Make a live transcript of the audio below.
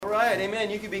right,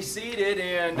 amen. You can be seated.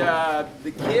 And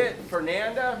the kid,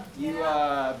 Fernanda,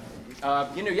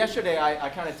 yesterday I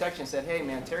kind of texted and said, hey,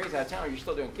 man, Terry's out of town. You're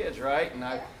still doing kids, right? And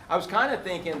I was kind of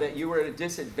thinking that you were at a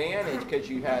disadvantage because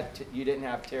you didn't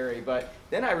have Terry. But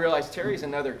then I realized Terry's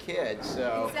another kid.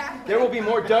 So exactly. There will be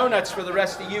more donuts for the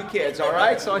rest of you kids, all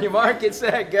right? So on your mark, get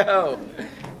set, go.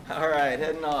 All right,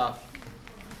 heading off.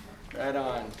 Right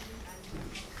on.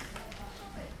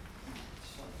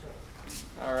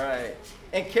 All right.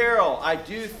 And Carol, I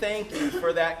do thank you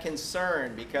for that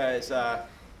concern because,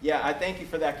 I thank you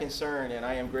for that concern, and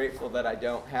I am grateful that I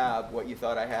don't have what you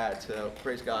thought I had, so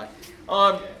praise God.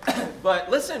 But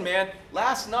listen, man,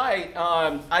 last night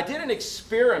I did an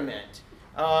experiment,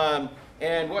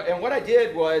 and what I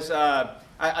did was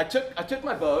I took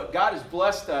my boat. God has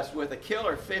blessed us with a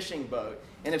killer fishing boat,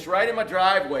 and it's right in my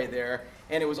driveway there.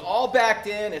 And it was all backed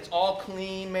in. It's all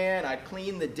clean, man. I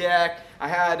cleaned the deck. I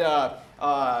had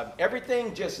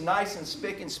everything just nice and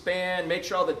spick and span. Made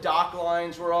sure all the dock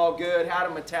lines were all good. Had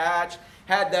them attached.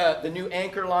 Had the new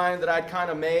anchor line that I'd kind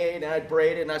of made, and I'd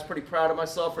braided, and I was pretty proud of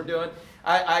myself for doing.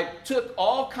 I took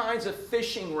all kinds of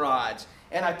fishing rods,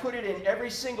 and I put it in every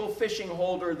single fishing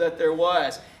holder that there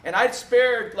was. And I'd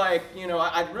spared, I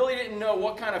really didn't know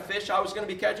what kind of fish I was going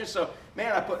to be catching. So,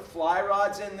 man, I put fly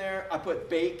rods in there. I put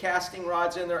bait casting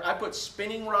rods in there. I put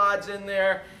spinning rods in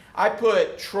there. I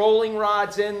put trolling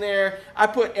rods in there. I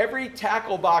put every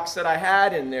tackle box that I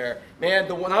had in there. Man,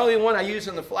 not only the one I use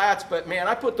in the flats, but, man,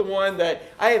 I put the one that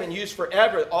I haven't used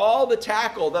forever. All the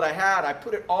tackle that I had, I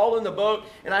put it all in the boat,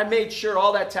 and I made sure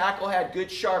all that tackle had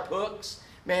good sharp hooks.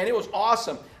 Man, it was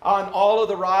awesome. On all of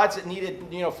the rods that needed,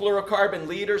 fluorocarbon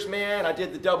leaders, man, I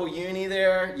did the double uni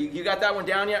there. You got that one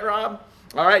down yet, Rob?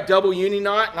 All right, double uni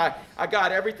knot, and I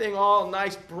got everything all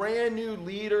nice, brand new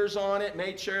leaders on it.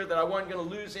 Made sure that I wasn't going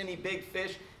to lose any big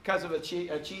fish because of a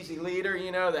cheesy leader,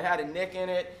 that had a nick in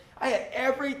it. I had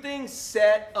everything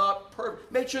set up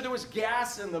perfect. Made sure there was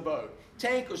gas in the boat.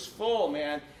 Tank was full,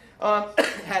 man.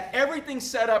 Had everything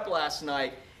set up last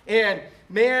night. And,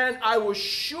 man, I was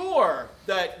sure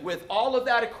that with all of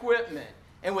that equipment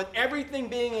and with everything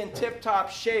being in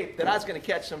tip-top shape that I was going to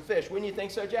catch some fish. Wouldn't you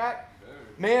think so, Jack?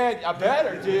 Man, I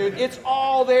better, dude. It's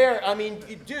all there. I mean,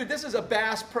 dude, this is a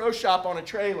Bass Pro Shop on a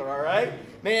trailer, all right?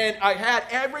 Man, I had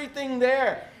everything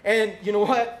there. And you know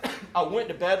what? I went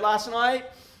to bed last night,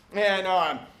 and,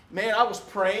 man, I was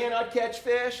praying I'd catch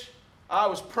fish. I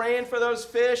was praying for those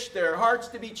fish, their hearts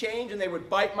to be changed, and they would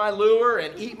bite my lure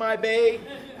and eat my bait.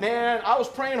 Man, I was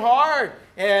praying hard.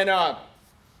 And,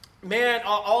 man,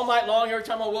 all night long, every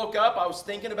time I woke up, I was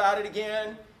thinking about it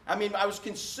again. I mean, I was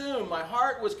consumed. My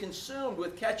heart was consumed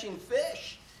with catching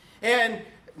fish. And,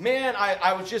 man,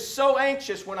 I was just so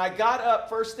anxious when I got up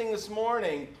first thing this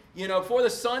morning, before the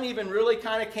sun even really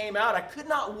kind of came out. I could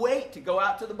not wait to go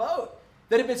out to the boat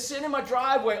that had been sitting in my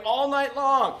driveway all night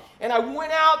long. And I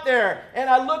went out there, and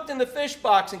I looked in the fish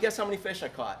box, and guess how many fish I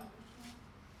caught?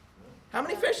 How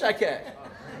many fish I catch?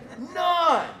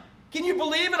 None. Can you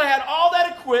believe it? I had all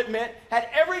that equipment, had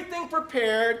everything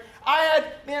prepared. I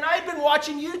had been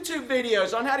watching YouTube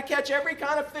videos on how to catch every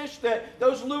kind of fish that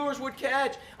those lures would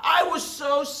catch. I was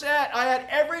so set. I had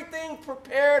everything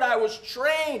prepared. I was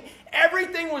trained.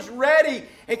 Everything was ready.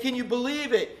 And can you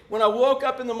believe it? When I woke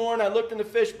up in the morning, I looked in the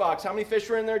fish box. How many fish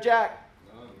were in there, Jack?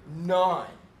 None.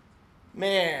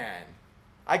 Man,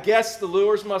 I guess the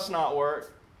lures must not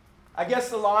work. I guess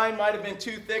the line might have been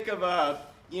too thick of a,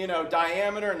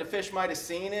 diameter, and the fish might have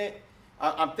seen it.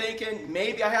 I'm thinking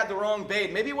maybe I had the wrong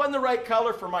bait. Maybe it wasn't the right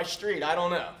color for my street. I don't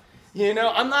know.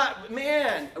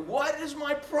 What is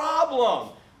my problem?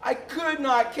 I could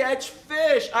not catch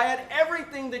fish. I had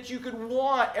everything that you could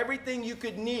want, everything you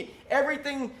could need,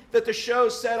 everything that the show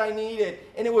said I needed,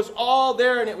 and it was all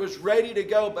there and it was ready to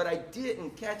go, but I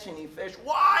didn't catch any fish.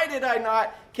 Why did I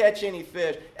not catch any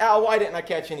fish? Al, why didn't I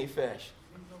catch any fish?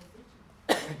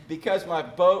 Because my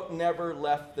boat never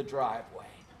left the driveway.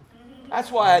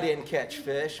 That's why I didn't catch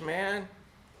fish, man.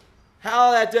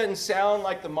 How that doesn't sound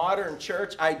like the modern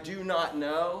church, I do not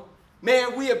know.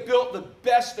 Man, we have built the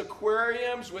best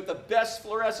aquariums with the best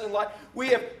fluorescent light. We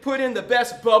have put in the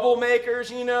best bubble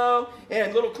makers,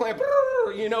 and little clamp.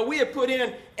 We have put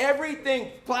in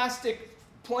everything, plastic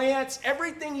plants,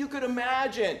 everything you could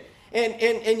imagine.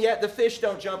 And yet the fish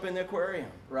don't jump in the aquarium,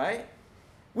 right?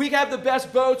 We have the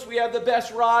best boats, we have the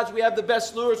best rods, we have the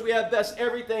best lures, we have the best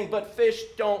everything, but fish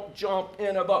don't jump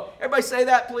in a boat. Everybody say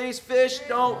that, please. Fish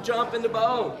don't jump in the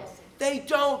boat. They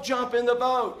don't jump in the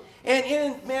boat.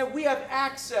 And we have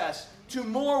access to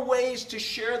more ways to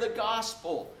share the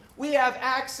gospel. We have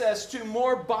access to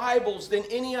more Bibles than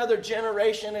any other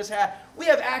generation has had. We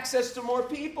have access to more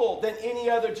people than any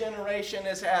other generation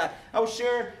has had. I was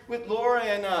sharing with Laura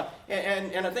and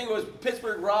I think it was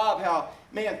Pittsburgh Rob how,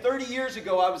 man, 30 years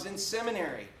ago I was in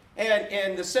seminary.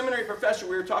 And the seminary professor,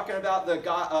 we were talking about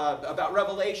about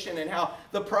Revelation and how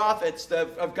the prophets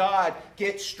of God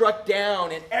get struck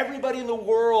down, and everybody in the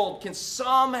world can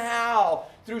somehow,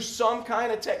 through some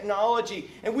kind of technology,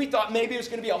 and we thought maybe it was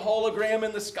going to be a hologram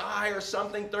in the sky or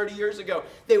something 30 years ago,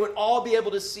 they would all be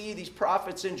able to see these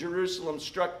prophets in Jerusalem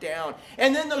struck down.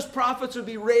 And then those prophets would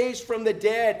be raised from the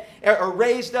dead, or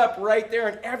raised up right there,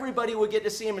 and everybody would get to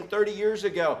see them. And 30 years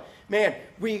ago, man,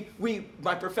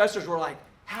 my professors were like,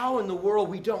 how in the world?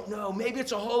 We don't know. Maybe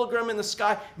it's a hologram in the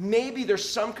sky. Maybe there's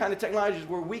some kind of technology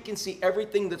where we can see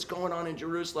everything that's going on in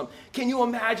Jerusalem. Can you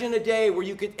imagine a day where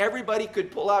everybody could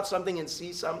pull out something and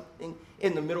see something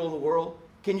in the middle of the world?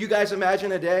 Can you guys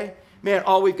imagine a day? Man,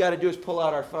 all we've got to do is pull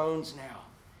out our phones now.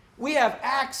 We have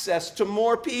access to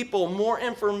more people, more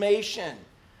information,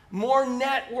 more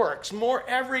networks, more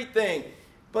everything.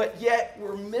 But yet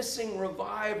we're missing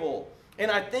revival.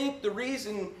 And I think the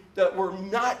reason that we're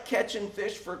not catching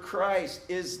fish for Christ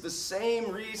is the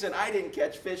same reason I didn't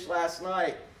catch fish last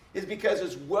night, is because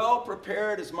as well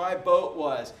prepared as my boat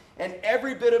was, and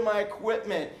every bit of my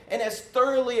equipment, and as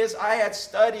thoroughly as I had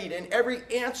studied, and every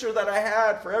answer that I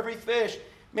had for every fish,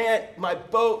 man, my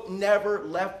boat never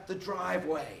left the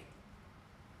driveway.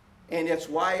 And that's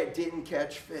why it didn't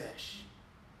catch fish.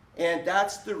 And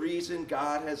that's the reason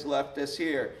God has left us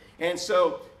here. And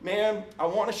so, man, I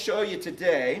want to show you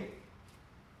today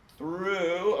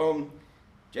through,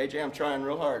 JJ, I'm trying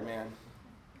real hard, man.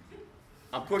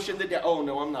 I'm pushing the down, oh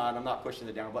no, I'm not pushing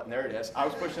the down button, there it is. I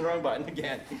was pushing the wrong button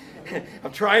again.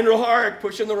 I'm trying real hard,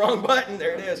 pushing the wrong button,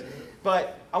 there it is.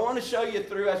 But I want to show you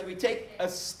through as we take a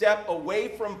step away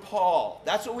from Paul.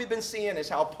 That's what we've been seeing, is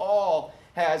how Paul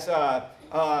has,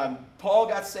 Paul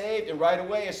got saved, and right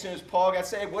away, as soon as Paul got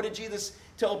saved, what did Jesus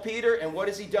tell Peter, and what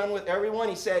has he done with everyone?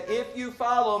 He said, if you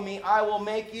follow me, I will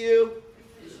make you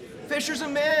fishers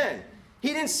of men.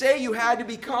 He didn't say you had to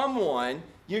become one.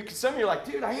 Some of you are like,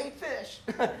 dude, I hate fish.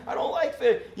 I don't like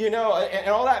fish, and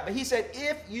all that. But he said,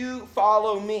 if you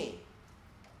follow me,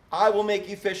 I will make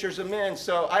you fishers of men.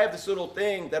 So I have this little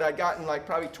thing that I'd gotten like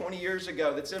probably 20 years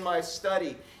ago that's in my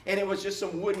study. And it was just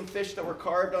some wooden fish that were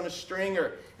carved on a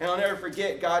stringer. And I'll never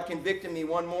forget, God convicted me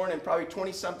one morning, probably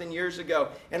 20-something years ago.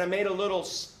 And I made a little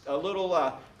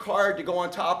card to go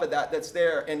on top of that's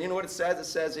there. And you know what it says? It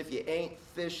says, if you ain't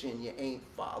fishing, you ain't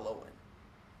following.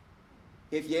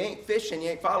 If you ain't fishing,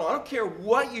 you ain't following. I don't care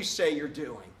what you say you're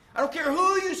doing. I don't care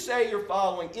who you say you're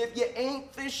following. If you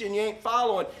ain't fishing, you ain't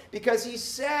following. Because he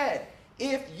said,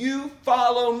 if you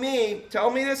follow me,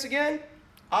 tell me this again,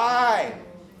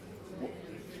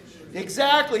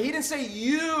 Exactly. He didn't say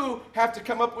you have to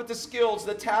come up with the skills,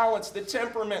 the talents, the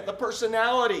temperament, the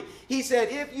personality. He said,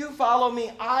 if you follow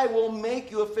me, I will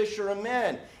make you a fisher of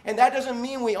men. And that doesn't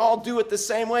mean we all do it the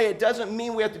same way. It doesn't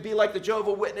mean we have to be like the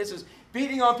Jehovah's Witnesses,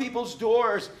 beating on people's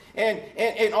doors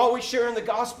and always sharing the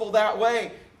gospel that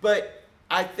way. But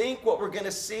I think what we're going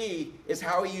to see is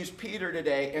how he used Peter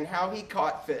today and how he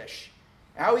caught fish.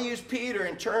 How he used Peter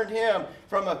and turned him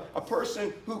from a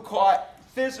person who caught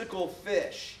physical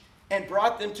fish and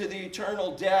brought them to the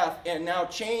eternal death, and now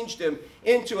changed him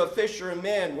into a fisher of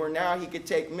men, where now he could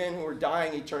take men who are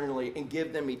dying eternally and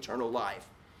give them eternal life.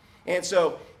 And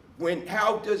so,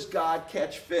 how does God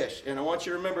catch fish? And I want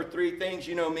you to remember three things.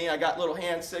 You know me, I got little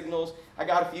hand signals. I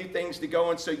got a few things to go,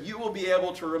 and so you will be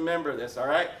able to remember this, all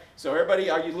right? So everybody,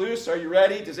 are you loose? Are you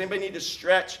ready? Does anybody need to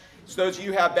stretch? So those of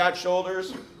you who have bad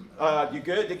shoulders, you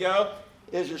good to go?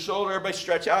 Is your shoulder, everybody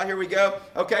stretch out? Here we go.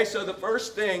 Okay, so the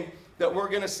first thing that we're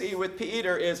going to see with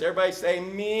Peter is, everybody say,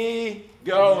 me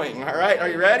going. All right, are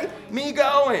you ready? Me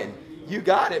going. You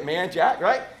got it, man, Jack,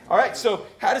 right? All right, so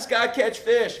how does God catch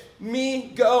fish?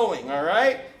 Me going, all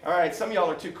right? All right, some of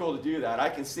y'all are too cool to do that. I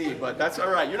can see, but that's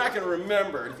all right. You're not going to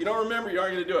remember. If you don't remember, you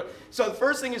aren't going to do it. So the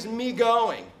first thing is me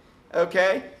going,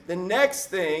 okay? The next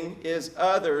thing is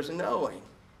others knowing.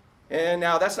 And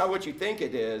now that's not what you think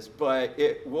it is, but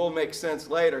it will make sense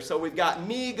later. So we've got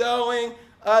me going,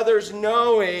 others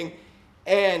knowing,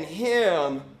 and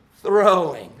him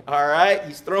throwing. All right?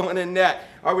 He's throwing a net.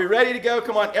 Are we ready to go?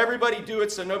 Come on, everybody do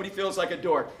it so nobody feels like a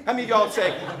dork. How many of y'all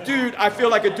say, dude, I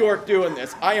feel like a dork doing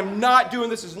this. I am not doing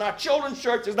this. It's not children's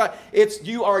church.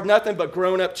 You are nothing but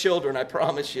grown-up children, I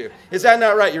promise you. Is that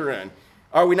not right, Yaron?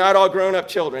 Are we not all grown-up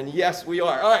children? Yes, we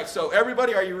are. All right, so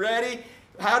everybody, are you ready?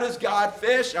 How does God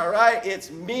fish? All right,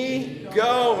 it's me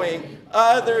going,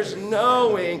 others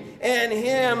knowing, and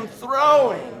him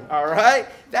throwing. All right,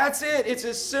 that's it. It's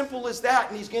as simple as that.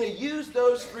 And he's going to use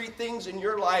those three things in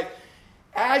your life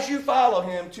as you follow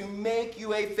him to make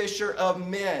you a fisher of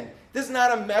men. This is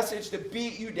not a message to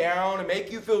beat you down and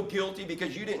make you feel guilty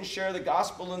because you didn't share the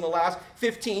gospel in the last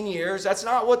 15 years. That's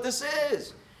not what this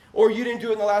is. Or you didn't do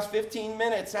it in the last 15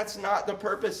 minutes. That's not the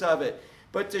purpose of it.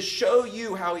 But to show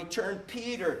you how he turned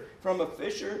Peter from a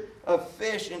fisher of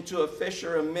fish into a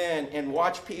fisher of men. And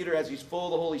watch Peter, as he's full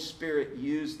of the Holy Spirit,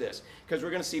 use this. Because we're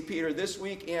going to see Peter this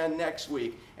week and next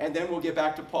week. And then we'll get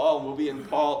back to Paul, and we'll be in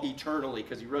Paul eternally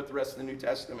because he wrote the rest of the New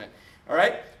Testament. All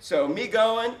right? So me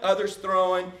going, others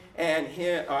throwing, and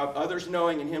him, others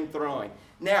knowing and him throwing.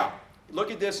 Now,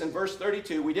 look at this in verse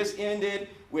 32. We just ended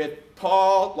with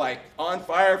Paul, like, on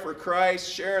fire for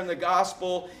Christ, sharing the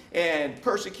gospel and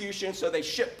persecution. So they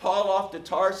shipped Paul off to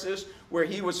Tarsus, where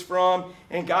he was from,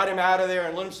 and got him out of there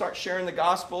and let him start sharing the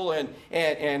gospel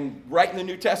and writing the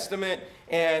New Testament.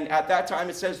 And at that time,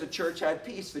 it says the church had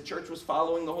peace. The church was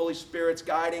following the Holy Spirit's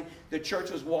guiding. The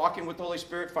church was walking with the Holy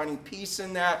Spirit, finding peace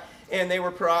in that, and they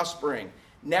were prospering.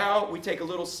 Now we take a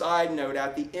little side note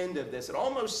at the end of this. It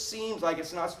almost seems like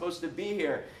it's not supposed to be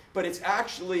here, but it's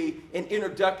actually an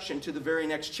introduction to the very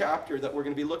next chapter that we're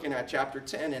going to be looking at, chapter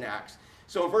 10 in Acts.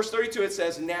 So in verse 32 it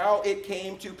says, now it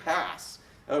came to pass.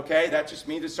 Okay, that just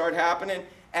means it started happening.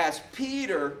 As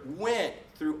Peter went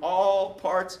through all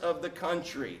parts of the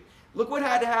country. Look what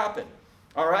had to happen.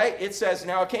 All right, it says,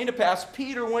 now it came to pass,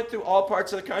 Peter went through all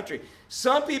parts of the country.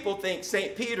 Some people think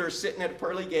St. Peter's sitting at a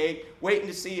pearly gate, waiting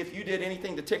to see if you did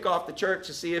anything to tick off the church,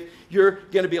 to see if you're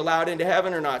going to be allowed into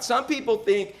heaven or not. Some people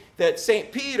think that St.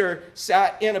 Peter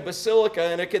sat in a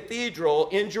basilica, in a cathedral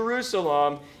in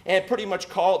Jerusalem, and pretty much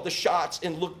called the shots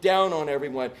and looked down on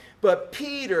everyone. But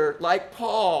Peter, like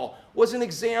Paul, was an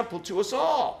example to us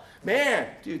all. Man,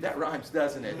 dude, that rhymes,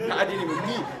 doesn't it? I didn't even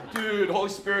need, dude,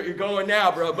 Holy Spirit, you're going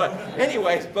now, bro. But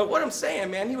anyways, but what I'm saying,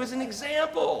 man, he was an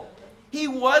example. He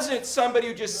wasn't somebody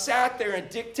who just sat there and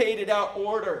dictated out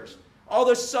orders.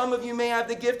 Although some of you may have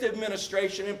the gift of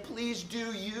administration, and please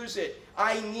do use it.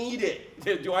 I need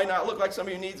it. Do I not look like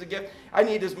somebody who needs a gift? I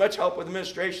need as much help with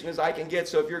administration as I can get.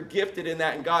 So if you're gifted in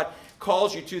that and God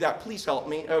calls you to that, please help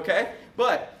me, okay?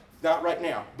 But, not right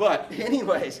now. But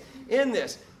anyways, in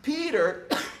this, Peter...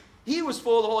 he was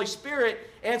full of the Holy Spirit,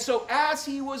 and so as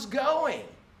he was going,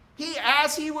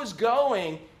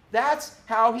 that's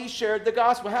how he shared the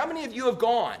gospel. How many of you have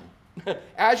gone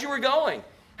as you were going?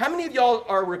 How many of y'all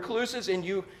are recluses and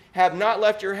you have not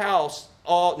left your house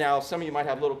all? Now, some of you might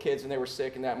have little kids and they were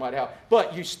sick and that might help,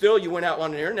 but you went out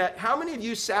on the internet. How many of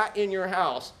you sat in your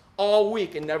house all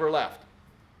week and never left?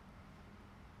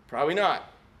 Probably not.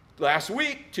 Last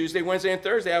week, Tuesday, Wednesday, and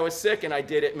Thursday, I was sick and I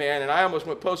did it, man, and I almost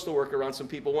went postal worker on some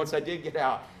people once I did get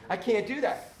out. I can't do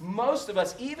that. Most of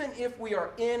us, even if we are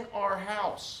in our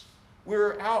house,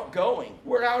 we're outgoing.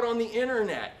 We're out on the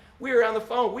internet. We're on the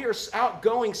phone. We are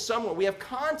outgoing somewhere. We have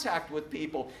contact with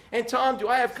people. And Tom, do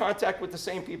I have contact with the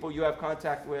same people you have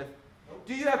contact with?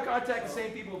 Do you have contact with the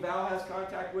same people Val has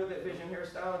contact with at Vision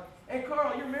Hairstyling? And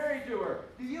Carl, you're married to her.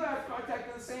 Do you have contact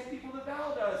with the same people that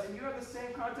Val does? And you have the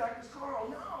same contact as Carl?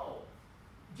 No.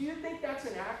 Do you think that's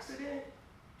an accident?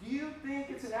 Do you think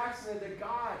it's an accident that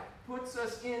God puts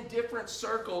us in different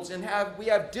circles and we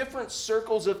have different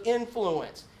circles of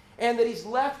influence? And that he's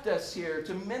left us here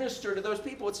to minister to those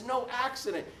people? It's no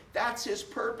accident. That's his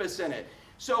purpose in it.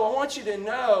 So I want you to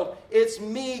know it's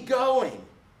me going.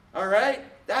 All right?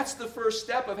 That's the first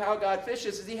step of how God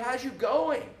fishes, is he has you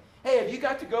going. Hey, have you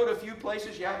got to go to a few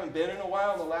places you haven't been in a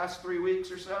while in the last 3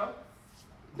 weeks or so?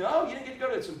 No, you didn't get to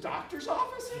go to some doctor's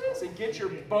offices and get your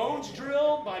bones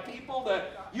drilled by people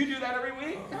that you do that every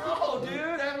week? No,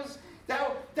 dude,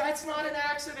 that's not an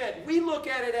accident. We look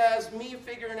at it as me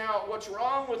figuring out what's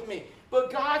wrong with me.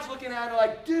 But God's looking at it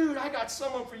like, dude, I got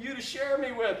someone for you to share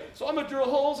me with. So I'm going to drill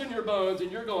holes in your bones.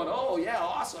 And you're going, oh, yeah,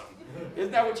 awesome.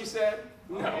 Isn't that what you said?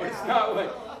 No, it's not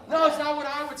what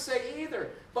I would say either.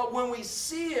 But when we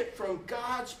see it from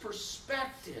God's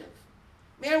perspective,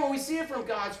 man, when we see it from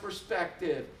God's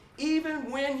perspective,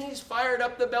 even when he's fired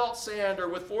up the belt sander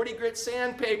with 40 grit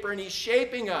sandpaper and he's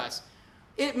shaping us,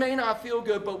 it may not feel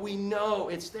good, but we know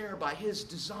it's there by his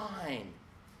design.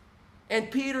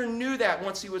 And Peter knew that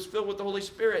once he was filled with the Holy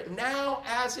Spirit. Now,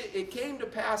 as it came to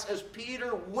pass as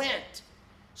Peter went.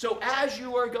 So as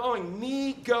you are going,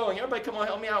 me going. Everybody come on,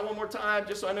 help me out one more time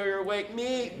just so I know you're awake.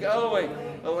 Me going.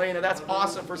 Elena, that's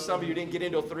awesome for some of you who didn't get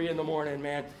in until 3 in the morning,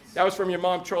 man. That was from your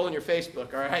mom trolling your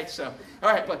Facebook, all right? So,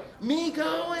 all right, but me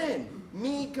going.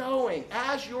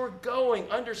 As you're going,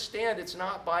 understand it's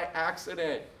not by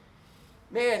accident.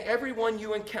 Man, everyone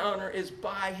you encounter is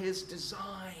by his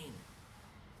design.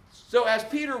 So as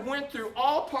Peter went through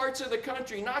all parts of the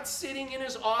country, not sitting in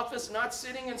his office, not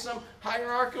sitting in some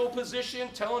hierarchical position,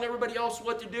 telling everybody else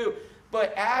what to do,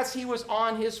 but as he was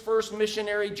on his first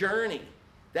missionary journey.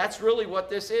 That's really what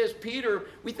this is. Peter,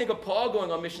 we think of Paul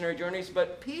going on missionary journeys,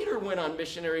 but Peter went on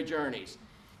missionary journeys.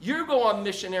 You go on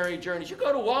missionary journeys. You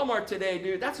go to Walmart today,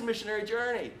 dude, that's a missionary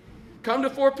journey. Come to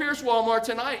Fort Pierce Walmart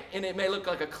tonight, and it may look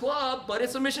like a club, but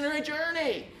it's a missionary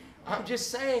journey. I'm just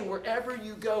saying, wherever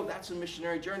you go, that's a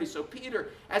missionary journey. So Peter,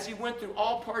 as he went through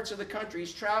all parts of the country,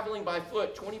 he's traveling by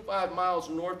foot 25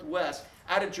 miles northwest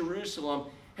out of Jerusalem,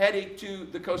 heading to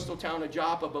the coastal town of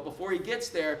Joppa. But before he gets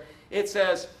there, it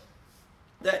says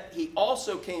that he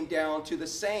also came down to the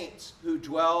saints who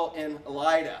dwell in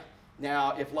Lydda.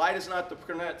 Now, if Lydda is not the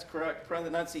correct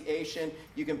pronunciation,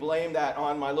 you can blame that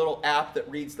on my little app that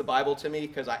reads the Bible to me,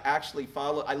 because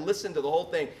I listened to the whole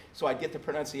thing so I get the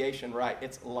pronunciation right.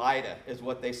 It's Lydda is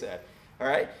what they said. All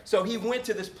right? So he went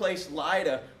to this place,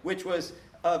 Lydda, which was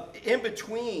in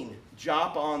between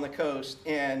Joppa on the coast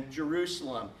and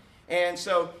Jerusalem. And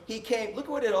so he came, look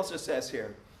at what it also says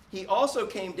here. He also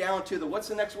came down to the, what's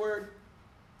the next word?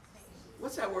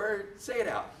 What's that word? Say it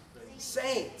out.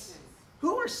 Saints.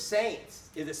 Who are saints?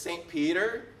 Is it St.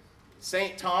 Peter,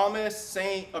 St. Thomas,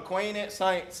 St. Aquinas,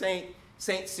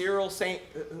 St. Cyril,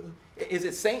 is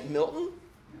it St. Milton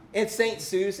and St.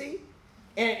 Susie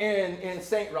and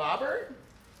St. Robert?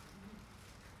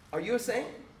 Are you a saint?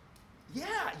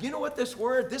 Yeah, you know what this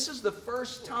is the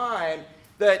first time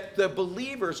that the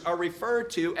believers are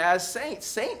referred to as saints.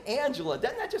 St. Angela,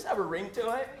 doesn't that just have a ring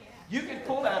to it? You can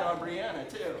pull that on Brianna,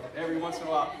 too, every once in a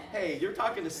while. Hey, you're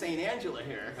talking to St. Angela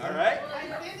here, all right?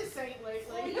 I've been to St.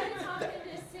 lately. You're talking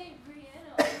to St.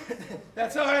 Brianna.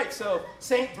 That's all right. So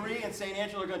St. Brie and St.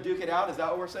 Angela are going to duke it out? Is that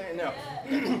what we're saying? No.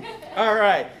 Yeah. All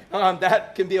right.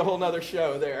 That can be a whole nother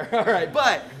show there. All right.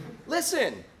 But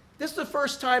listen, this is the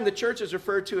first time the church is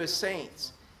referred to as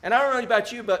saints. And I don't know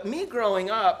about you, but me growing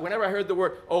up, whenever I heard the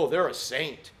word, oh, they're a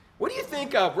saint, what do you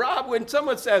think of? Rob, when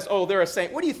someone says, oh, they're a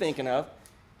saint, what are you thinking of?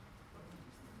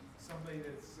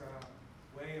 That's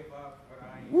way above what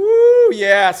I am. Woo,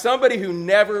 yeah, somebody who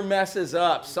never messes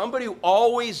up, somebody who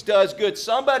always does good,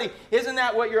 somebody, isn't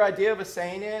that what your idea of a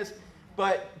saint is?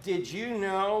 But did you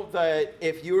know that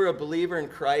if you were a believer in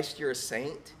Christ, you're a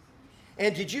saint?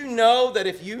 And did you know that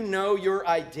if you know your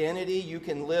identity, you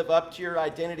can live up to your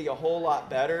identity a whole lot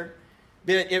better?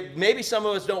 Maybe some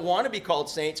of us don't want to be called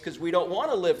saints because we don't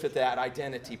want to live for that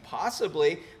identity,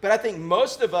 possibly. But I think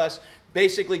most of us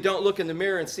basically don't look in the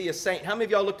mirror and see a saint. How many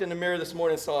of y'all looked in the mirror this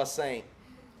morning and saw a saint?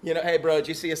 You know, hey, bro, did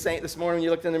you see a saint this morning when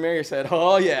you looked in the mirror? You said,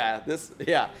 oh, yeah,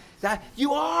 that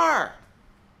you are.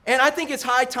 And I think it's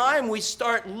high time we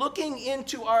start looking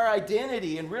into our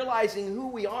identity and realizing who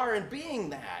we are and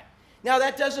being that. Now,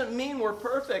 that doesn't mean we're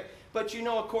perfect, but you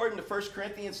know, according to 1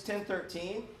 Corinthians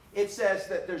 10:13, it says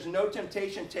that there's no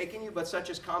temptation taking you but such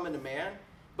as common to man.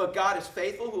 But God is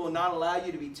faithful, who will not allow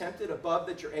you to be tempted above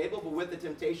that you're able, but with the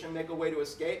temptation make a way to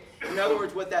escape. In other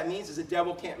words, what that means is the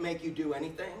devil can't make you do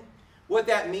anything. What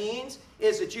that means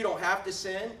is that you don't have to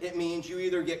sin. It means you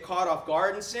either get caught off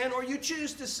guard and sin, or you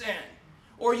choose to sin.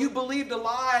 Or you believe the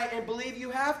lie and believe you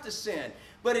have to sin.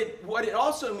 But what it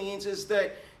also means is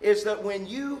that when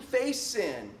you face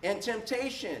sin and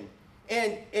temptation,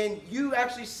 and you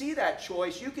actually see that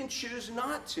choice, you can choose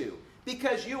not to.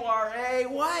 Because you are a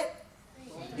what?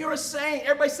 You're a saint.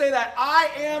 Everybody say that. I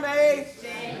am a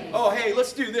saint. Oh, hey,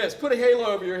 let's do this. Put a halo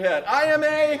over your head. I am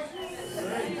a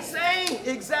saint.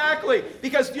 Exactly.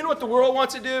 Because you know what the world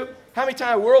wants to do? How many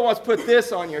times the world wants to put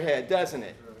this on your head, doesn't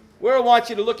it? The world wants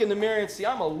you to look in the mirror and see,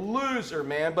 I'm a loser,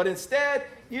 man. But instead,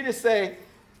 you just say,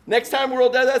 next time the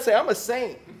world does that, say, I'm a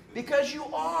saint. Because you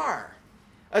are.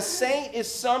 A saint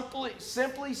is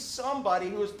simply somebody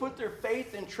who has put their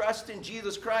faith and trust in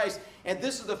Jesus Christ. And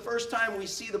this is the first time we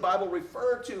see the Bible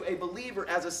refer to a believer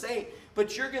as a saint.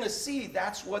 But you're going to see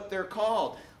that's what they're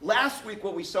called. Last week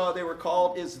what we saw they were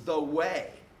called is the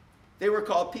way. They were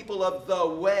called people of the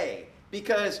way.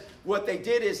 Because what they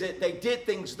did is that they did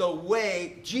things the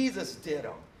way Jesus did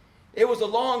them. It was a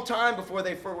long time before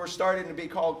they were starting to be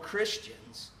called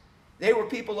Christians. They were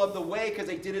people of the way because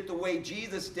they did it the way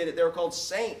Jesus did it. They were called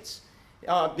saints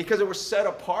because they were set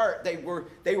apart. They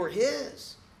were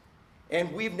His.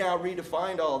 And we've now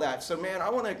redefined all that. So, man, I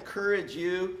want to encourage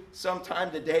you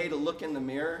sometime today to look in the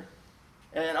mirror.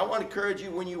 And I want to encourage you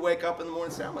when you wake up in the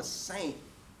morning and say, I'm a saint.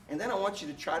 And then I want you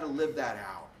to try to live that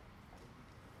out.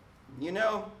 You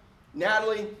know,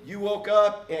 Natalie, you woke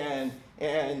up and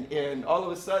all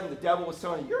of a sudden the devil was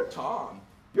telling you, you're Tom.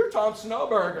 You're Tom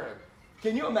Snowberger.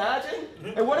 Can you imagine?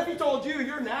 And what if he told you,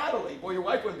 you're Natalie? Well, your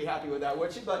wife wouldn't be happy with that,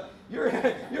 would she? But you're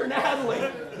Natalie.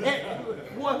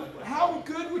 And how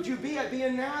good would you be at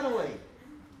being Natalie?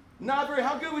 Not very.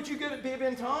 How good would you get at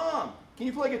being Tom? Can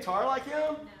you play guitar like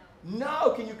him?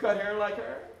 No. Can you cut hair like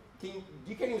her?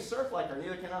 You can't even surf like her.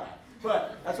 Neither can I.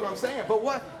 But that's what I'm saying.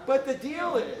 But the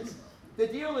deal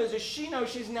is she knows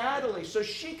she's Natalie, so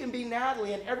she can be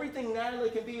Natalie, and everything Natalie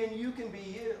can be, and you can be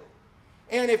you.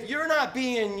 And if you're not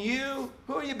being you,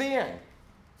 who are you being?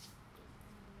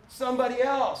 Somebody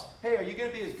else. Hey, are you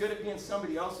going to be as good at being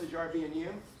somebody else as you are being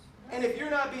you? And if you're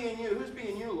not being you, who's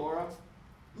being you, Laura?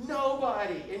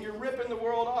 Nobody. And you're ripping the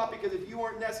world off because if you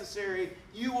weren't necessary,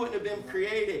 you wouldn't have been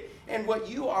created. And what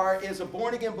you are as a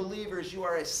born-again believer is you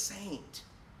are a saint.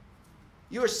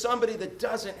 You are somebody that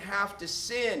doesn't have to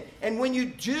sin. And when you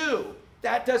do,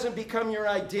 that doesn't become your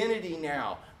identity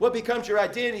now. What becomes your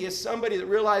identity is somebody that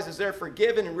realizes they're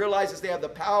forgiven and realizes they have the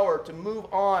power to move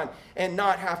on and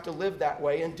not have to live that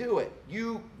way and do it.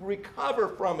 You recover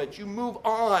from it. You move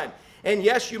on. And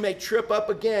yes, you may trip up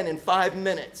again in 5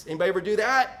 minutes. Anybody ever do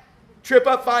that? Trip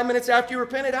up 5 minutes after you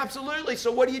repented? Absolutely.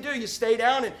 So what do? You stay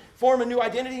down and form a new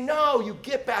identity? No, you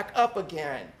get back up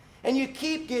again. And you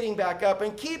keep getting back up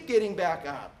and keep getting back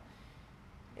up.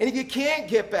 And if you can't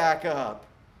get back up,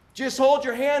 just hold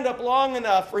your hand up long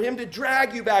enough for him to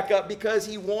drag you back up because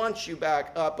he wants you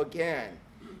back up again.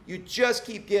 You just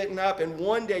keep getting up, and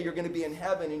one day you're going to be in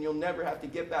heaven and you'll never have to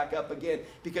get back up again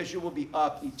because you will be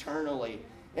up eternally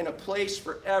in a place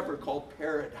forever called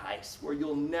paradise where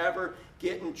you'll never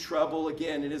get in trouble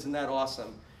again. And isn't that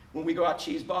awesome? When we go out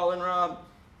cheeseballing, Rob,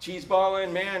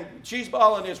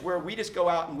 cheeseballing is where we just go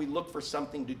out and we look for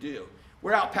something to do.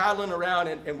 We're out paddling around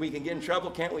and we can get in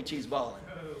trouble, can't we, cheeseballing?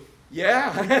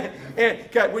 Yeah, and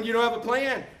God, when you don't have a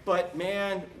plan. But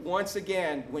man, once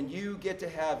again, when you get to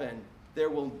heaven, there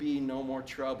will be no more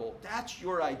trouble. That's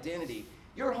your identity.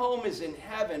 Your home is in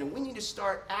heaven, and we need to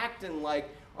start acting like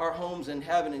our home's in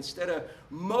heaven instead of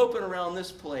moping around this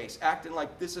place, acting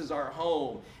like this is our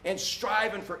home, and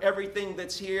striving for everything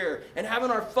that's here, and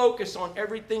having our focus on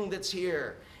everything that's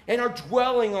here, and our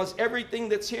dwelling on everything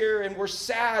that's here, and we're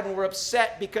sad and we're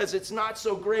upset because it's not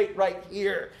so great right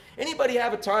here. Anybody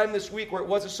have a time this week where it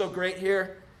wasn't so great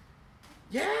here?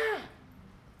 Yeah,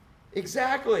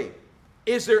 exactly.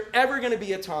 Is there ever going to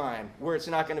be a time where it's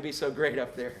not going to be so great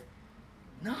up there?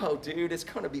 No, dude, it's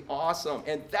going to be awesome.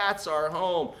 And that's our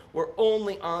home. We're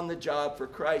only on the job for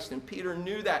Christ. And Peter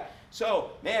knew that.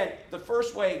 So, man, the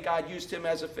first way God used him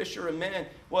as a fisher of men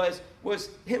was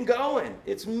him going.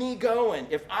 It's me going.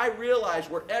 If I realize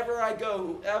wherever I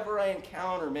go, whoever I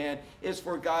encounter, man, is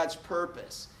for God's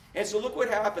purpose. And so look what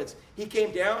happens. He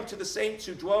came down to the saints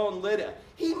who dwell in Lydda.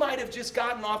 He might have just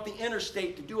gotten off the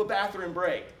interstate to do a bathroom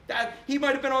break. He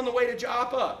might have been on the way to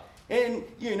Joppa, and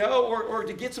or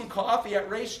to get some coffee at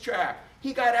Racetrack.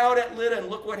 He got out at Lydda, and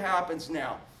look what happens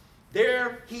now.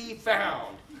 There he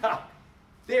found.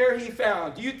 There he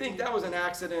found. Do you think that was an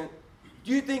accident?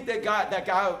 Do you think that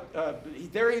guy,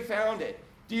 there he found it?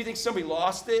 Do you think somebody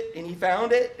lost it and he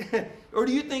found it? Or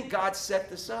do you think God set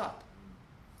this up?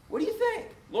 What do you think?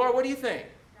 Laura, what do you think?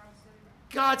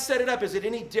 God set it up. Is it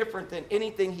any different than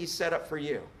anything he set up for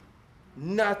you?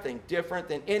 Nothing different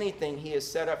than anything he has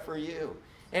set up for you.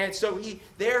 And so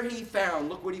there he found,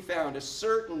 look what he found, a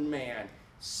certain man.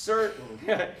 Certain.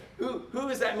 Who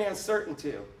is that man certain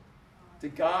to? To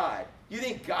God. You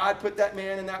think God put that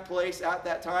man in that place at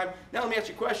that time? Now let me ask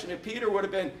you a question. If Peter would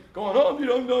have been going, oh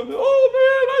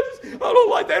man, I don't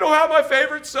like, they don't have my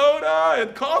favorite soda,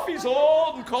 and coffee's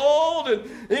old and cold,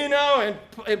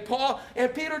 and Paul,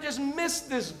 and Peter just missed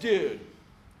this dude.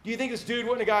 Do you think this dude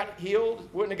wouldn't have got healed,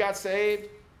 wouldn't have got saved?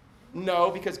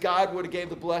 No, because God would have gave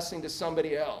the blessing to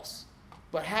somebody else.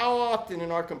 But how often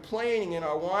in our complaining, in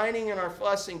our whining, and our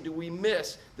fussing do we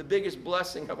miss the biggest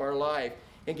blessing of our life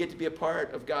and get to be a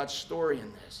part of God's story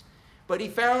in this? But he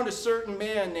found a certain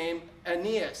man named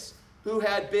Aeneas who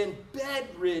had been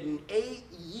bedridden 8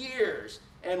 years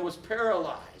and was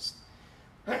paralyzed.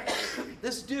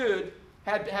 This dude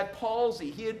had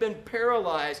palsy. He had been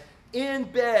paralyzed in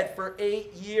bed for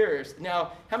 8 years.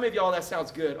 Now, how many of y'all, that sounds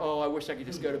good? Oh, I wish I could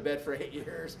just go to bed for 8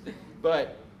 years.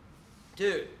 But,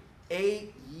 dude,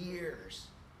 8 years.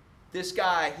 This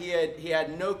guy, he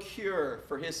had no cure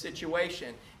for his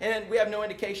situation. And we have no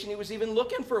indication he was even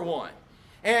looking for one.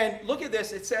 And look at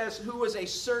this. It says, who was a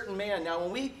certain man. Now,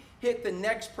 when we hit the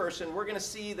next person, we're going to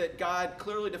see that God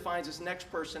clearly defines this next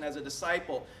person as a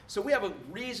disciple. So we have a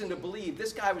reason to believe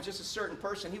this guy was just a certain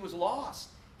person. He was lost.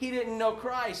 He didn't know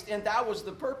Christ, and that was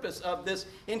the purpose of this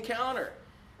encounter.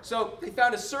 So they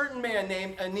found a certain man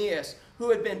named Aeneas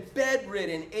who had been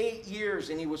bedridden 8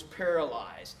 years, and he was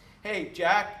paralyzed. Hey,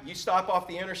 Jack, you stop off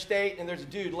the interstate and there's a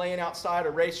dude laying outside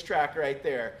a racetrack right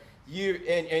there.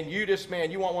 You just,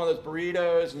 man, you want one of those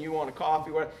burritos and you want a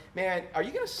coffee, whatever. Man, are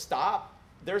you going to stop?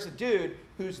 There's a dude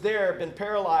who's there, been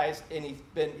paralyzed, and he's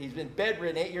been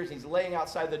bedridden 8 years, and he's laying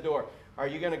outside the door. Are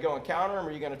you going to go encounter him, or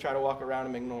are you going to try to walk around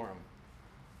him and ignore him?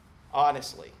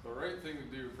 Honestly. The right thing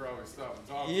to do would probably stop and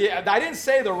talk. Yeah, I didn't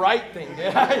say the right thing,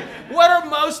 did I? What are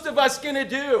most of us going to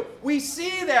do? We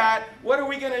see that. What are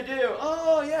we going to do?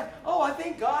 Oh, yeah. Oh, I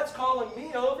think God's calling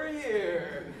me over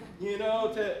here. You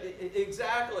know,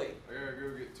 exactly. I gotta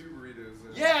go get 2 burritos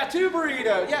then. Yeah, 2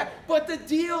 burritos. Yeah, but the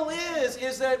deal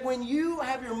is that when you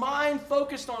have your mind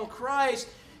focused on Christ,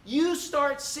 you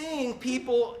start seeing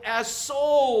people as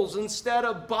souls instead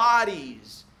of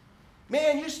bodies.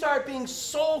 Man, you start being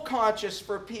soul conscious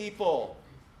for people.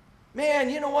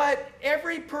 Man, you know what?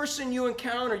 Every person you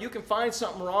encounter, you can find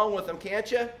something wrong with them,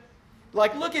 can't you?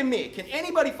 Like, look at me. Can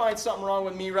anybody find something wrong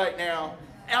with me right now?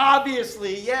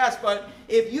 Obviously, yes, but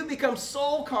if you become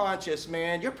soul conscious,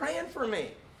 man, you're praying for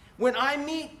me. When I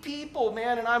meet people,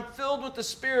 man, and I'm filled with the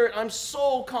Spirit, I'm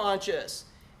soul conscious.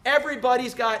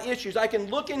 Everybody's got issues. I can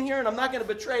look in here, and I'm not going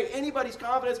to betray anybody's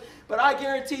confidence, but I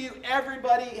guarantee you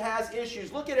everybody has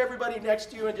issues. Look at everybody next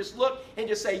to you and just look and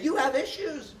just say, you have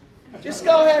issues. Just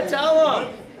go ahead, tell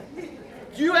them.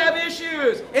 You have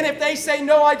issues. And if they say,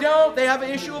 no, I don't, they have an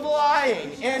issue of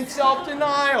lying and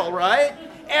self-denial, right?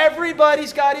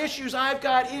 Everybody's got issues. I've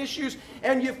got issues.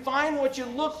 And you find what you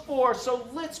look for. So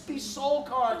let's be soul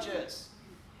conscious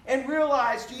and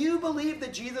realize, do you believe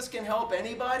that Jesus can help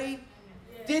anybody?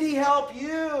 Did he help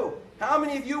you? How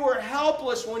many of you were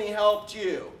helpless when he helped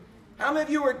you? How many of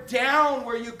you were down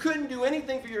where you couldn't do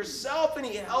anything for yourself and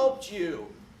he helped you?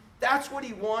 That's what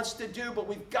he wants to do, but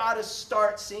we've got to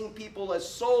start seeing people as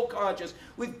soul conscious.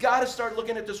 We've got to start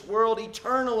looking at this world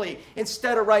eternally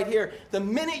instead of right here. The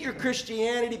minute your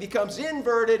Christianity becomes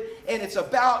inverted and it's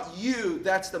about you,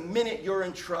 that's the minute you're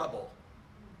in trouble.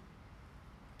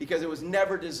 Because it was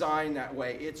never designed that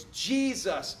way. It's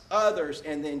Jesus, others,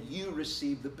 and then you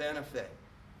receive the benefit.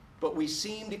 But we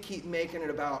seem to keep making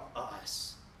it about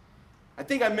us. I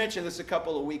think I mentioned this a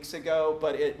couple of weeks ago,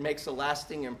 but it makes a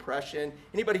lasting impression.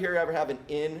 Anybody here ever have an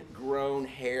ingrown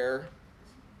hair?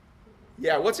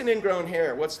 Yeah, what's an ingrown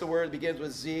hair? What's the word that begins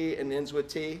with Z and ends with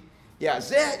T? Yeah,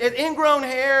 ingrown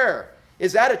hair.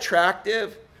 Is that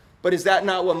attractive? But is that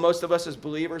not what most of us as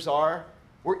believers are?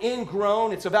 We're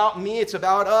ingrown. It's about me. It's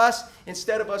about us.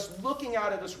 Instead of us looking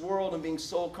out at this world and being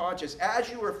soul conscious. As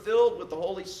you are filled with the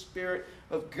Holy Spirit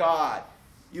of God,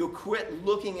 you'll quit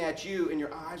looking at you and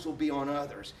your eyes will be on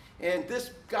others. And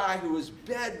this guy who was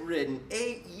bedridden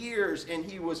 8 years and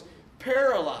he was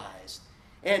paralyzed.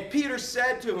 And Peter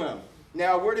said to him,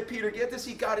 now where did Peter get this?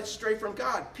 He got it straight from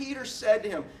God. Peter said to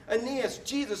him, Aeneas,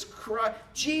 Jesus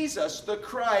the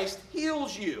Christ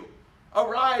heals you.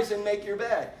 Arise and make your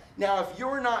bed. Now if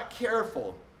you're not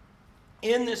careful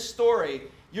in this story,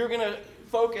 you're going to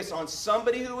focus on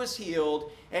somebody who was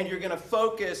healed, and you're going to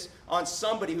focus on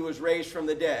somebody who was raised from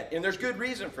the dead. And there's good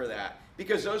reason for that,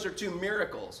 because those are 2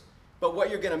 miracles. But what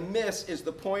you're going to miss is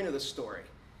the point of the story.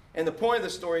 And the point of the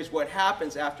story is what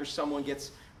happens after someone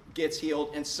gets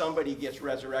healed and somebody gets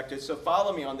resurrected. So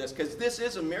follow me on this, because this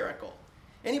is a miracle.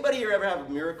 Anybody here ever have a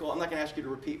miracle? I'm not going to ask you to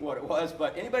repeat what it was,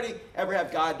 but anybody ever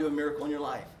have God do a miracle in your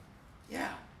life?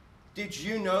 Yeah. Did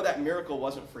you know that miracle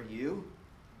wasn't for you?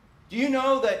 Do you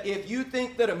know that if you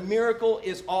think that a miracle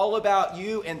is all about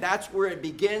you and that's where it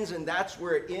begins and that's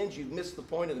where it ends, you've missed the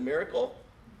point of the miracle?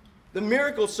 The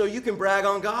miracle is so you can brag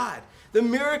on God. The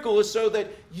miracle is so that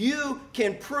you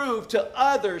can prove to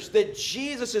others that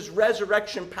Jesus'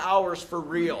 resurrection power is for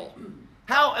real.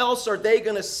 How else are they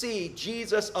going to see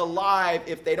Jesus alive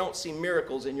if they don't see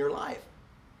miracles in your life?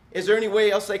 Is there any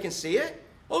way else they can see it?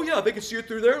 Oh yeah, they can see it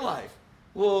through their life.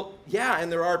 Well, yeah, and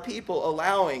there are people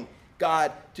allowing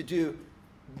God to do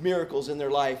miracles in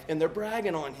their life, and they're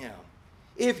bragging on him.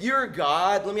 If you're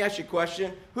God, let me ask you a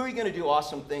question. Who are you going to do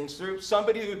awesome things through?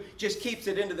 Somebody who just keeps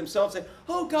it into themselves and,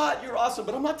 oh, God, you're awesome,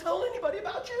 but I'm not telling anybody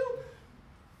about you?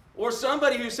 Or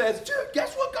somebody who says, dude,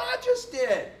 guess what God just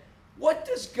did? What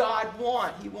does God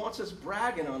want? He wants us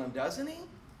bragging on him, doesn't he?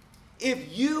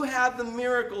 If you have the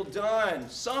miracle done,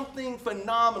 something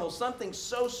phenomenal, something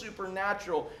so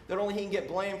supernatural that only he can get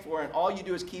blamed for, and all you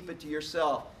do is keep it to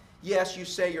yourself, yes, you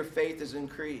say your faith is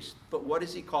increased, but what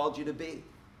has he called you to be?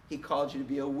 He called you to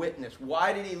be a witness.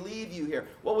 Why did he leave you here?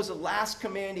 What was the last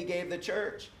command he gave the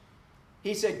church?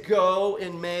 He said, go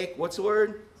and make, what's the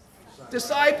word?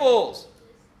 Disciples.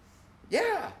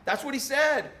 Yeah, that's what he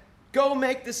said. Go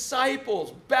make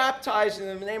disciples, baptizing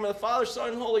them in the name of the Father, Son,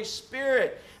 and Holy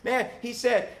Spirit. Man, he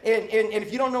said, and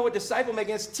if you don't know what disciple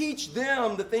making is, teach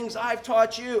them the things I've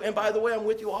taught you. And by the way, I'm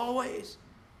with you always.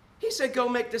 He said, go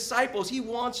make disciples. He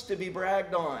wants to be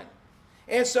bragged on.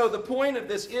 And so the point of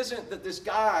this isn't that this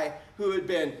guy who had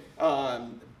been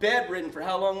bedridden for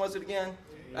how long was it again?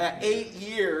 8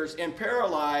 years and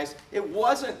paralyzed. It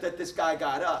wasn't that this guy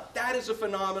got up. That is a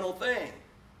phenomenal thing.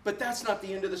 But that's not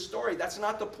the end of the story. That's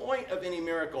not the point of any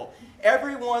miracle.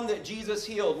 Everyone that Jesus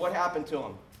healed, what happened to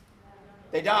them?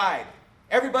 They died.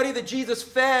 Everybody that Jesus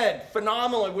fed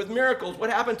phenomenally with miracles, what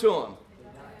happened to them?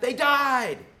 They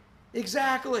died.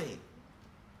 Exactly.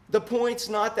 The point's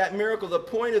not that miracle. The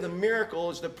point of the miracle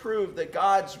is to prove that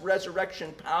God's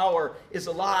resurrection power is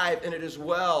alive and it is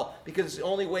well, because it's the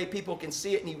only way people can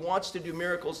see it, and he wants to do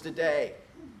miracles today.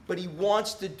 But he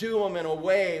wants to do them in a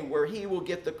way where he will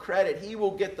get the credit. He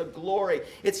will get the glory.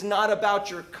 It's not about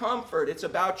your comfort. It's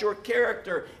about your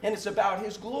character, and it's about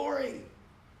his glory.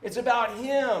 It's about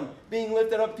him being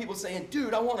lifted up, people saying,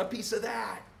 dude, I want a piece of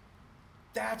that.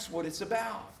 That's what it's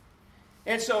about.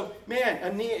 And so, man,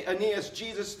 Aeneas,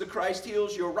 Jesus the Christ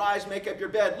heals you. Arise, make up your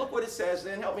bed. Look what it says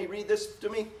then. Help me read this to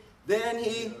me. Then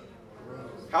he,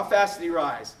 how fast did he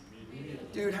rise?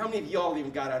 Dude, how many of y'all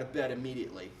even got out of bed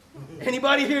immediately?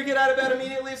 Anybody here get out of bed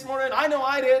immediately this morning? I know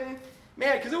I didn't.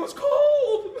 Man, because it was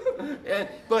cold.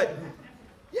 But,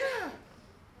 yeah,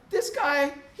 this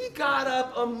guy, he got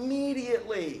up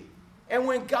immediately. And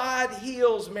when God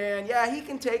heals, man, yeah, he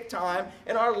can take time.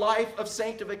 And our life of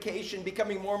sanctification,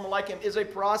 becoming more and more like him, is a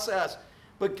process.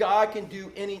 But God can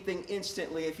do anything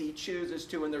instantly if he chooses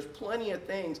to. And there's plenty of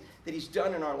things that he's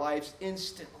done in our lives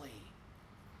instantly.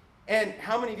 And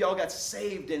how many of y'all got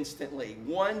saved instantly?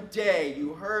 One day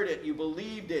you heard it, you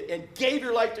believed it, and gave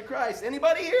your life to Christ.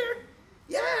 Anybody here?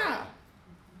 Yeah.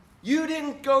 You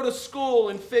didn't go to school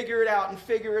and figure it out and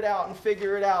figure it out and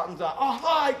figure it out and thought,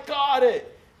 aha, I got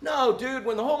it. No, dude,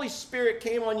 when the Holy Spirit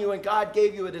came on you and God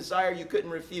gave you a desire you couldn't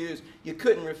refuse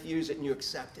it and you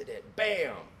accepted it.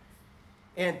 Bam.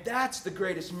 And that's the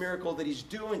greatest miracle that he's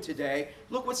doing today.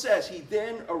 Look what it says. He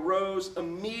then arose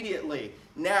immediately.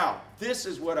 Now, this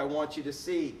is what I want you to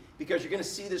see, because you're going to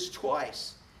see this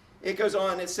twice. It goes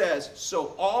on, it says,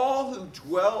 so all who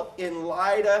dwelt in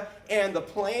Lydda and the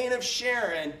plain of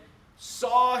Sharon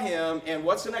saw him, and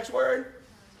what's the next word?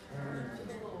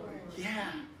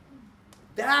 Yeah.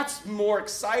 That's more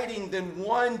exciting than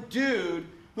one dude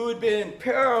who had been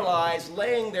paralyzed,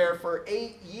 laying there for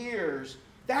 8 years.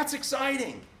 That's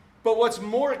exciting. But what's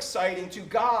more exciting to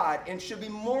God, and should be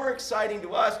more exciting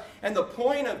to us, and the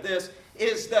point of this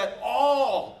is that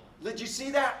all, did you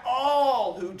see that?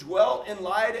 All who dwelt in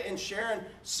Lydda and Sharon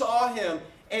saw him.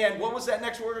 And what was that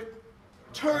next word?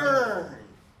 Turned.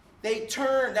 They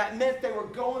turned. That meant they were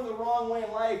going the wrong way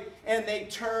in life, and they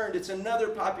turned. It's another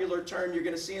popular term you're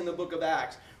going to see in the book of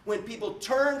Acts. When people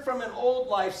turn from an old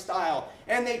lifestyle,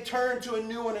 and they turn to a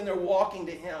new one, and they're walking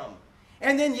to him.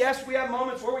 And then, yes, we have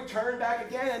moments where we turn back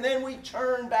again, and then we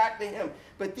turn back to him.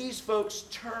 But these folks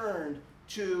turned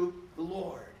to the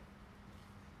Lord.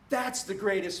 That's the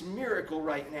greatest miracle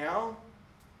right now.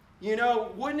 You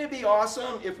know, wouldn't it be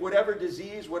awesome if whatever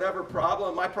disease, whatever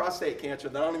problem, my prostate cancer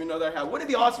that I don't even know that I have, wouldn't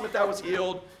it be awesome if that was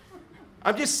healed?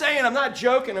 I'm just saying, I'm not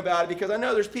joking about it, because I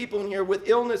know there's people in here with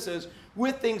illnesses,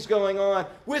 with things going on,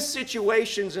 with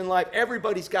situations in life.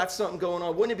 Everybody's got something going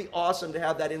on. Wouldn't it be awesome to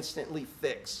have that instantly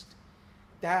fixed?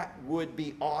 That would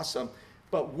be awesome.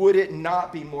 But would it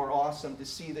not be more awesome to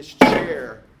see this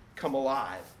chair come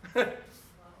alive?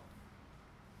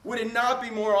 Would it not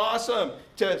be more awesome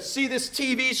to see this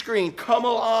TV screen come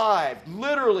alive?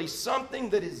 Literally, something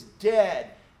that is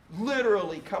dead,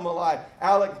 literally come alive.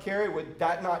 Alec and Carrie, would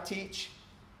that not teach?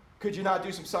 Could you not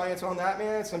do some science on that,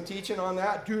 man? Some teaching on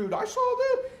that? Dude, I saw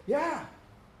that. Yeah.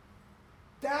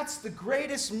 That's the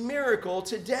greatest miracle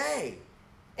today.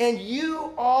 And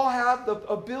you all have the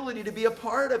ability to be a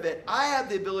part of it. I have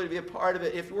the ability to be a part of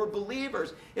it if we're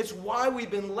believers. It's why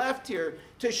we've been left here,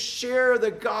 to share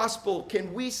the gospel.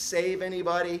 Can we save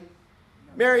anybody?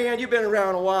 Marianne, you've been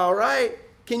around a while, right?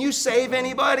 Can you save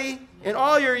anybody? In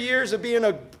all your years of being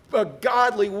a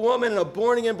godly woman and a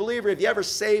born-again believer, have you ever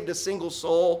saved a single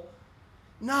soul?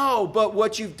 No, but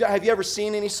what you've done, have you ever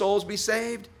seen any souls be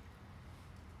saved?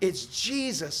 It's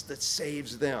Jesus that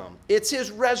saves them. It's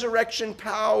his resurrection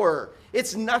power.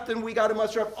 It's nothing we got to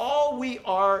muster up. All we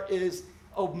are is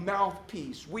a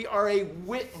mouthpiece. We are a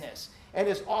witness. And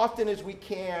as often as we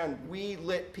can, we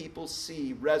let people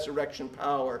see resurrection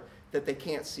power that they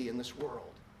can't see in this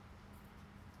world.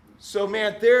 So,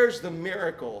 man, there's the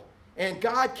miracle. And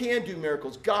God can do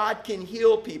miracles. God can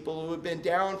heal people who have been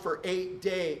down for 8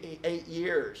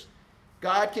 years.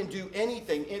 God can do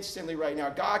anything instantly right now.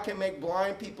 God can make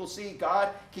blind people see. God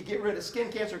can get rid of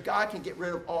skin cancer. God can get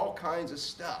rid of all kinds of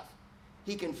stuff.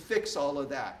 He can fix all of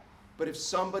that. But if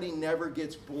somebody never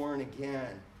gets born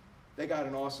again, they got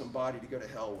an awesome body to go to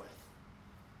hell with.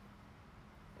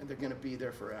 And they're going to be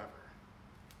there forever.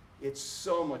 It's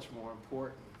so much more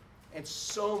important and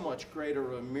so much greater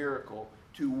of a miracle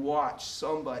to watch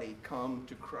somebody come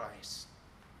to Christ.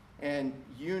 And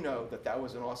you know that that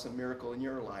was an awesome miracle in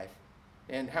your life.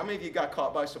 And how many of you got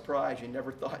caught by surprise? You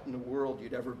never thought in the world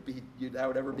that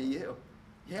would ever be you.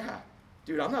 Yeah,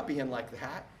 dude, I'm not being like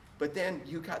that. But then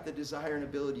you got the desire and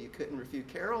ability you couldn't refute.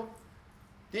 Carol,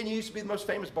 didn't you used to be the most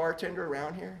famous bartender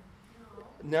around here?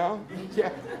 No?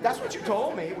 Yeah, that's what you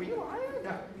told me. Were you lying?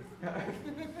 No.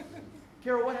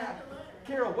 Carol, what happened?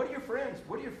 Carol, what do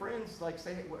your friends like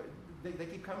say? They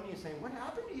keep coming to you saying, what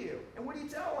happened to you? And what do you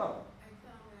tell them? I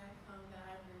found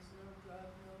out there's no drug,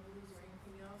 no booze, or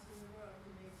anything else in the world to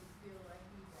make you feel like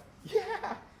he does.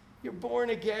 Yeah, you're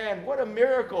born again. What a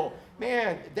miracle.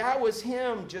 Man, that was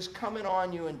him just coming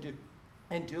on you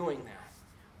and doing that.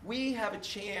 We have a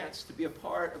chance to be a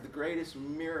part of the greatest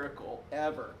miracle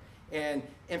ever. And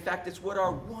in fact, it's what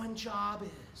our one job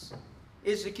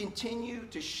is to continue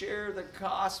to share the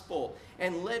gospel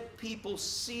and let people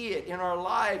see it in our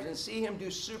lives and see him do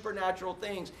supernatural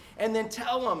things, and then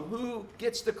tell them who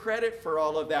gets the credit for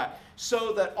all of that,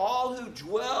 so that all who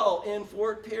dwell in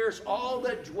Fort Pierce, all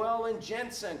that dwell in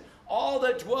Jensen, all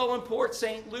that dwell in Port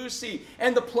St. Lucie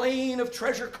and the plain of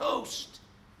Treasure Coast,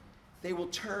 they will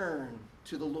turn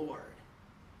to the Lord.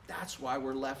 That's why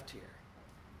we're left here.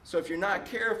 So if you're not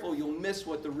careful, you'll miss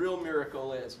what the real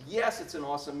miracle is. Yes, it's an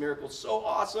awesome miracle. So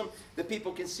awesome that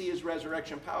people can see his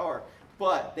resurrection power.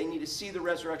 But they need to see the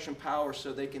resurrection power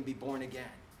so they can be born again.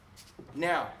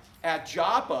 Now, at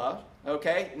Joppa,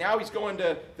 okay, now he's going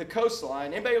to the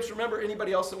coastline. Anybody else remember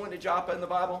anybody else that went to Joppa in the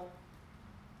Bible?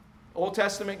 Old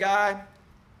Testament guy?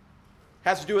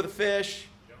 Has to do with a fish?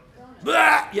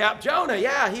 Blah! Yeah, Jonah,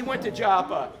 yeah, he went to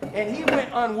Joppa. And he went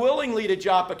unwillingly to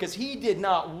Joppa because he did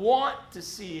not want to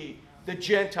see the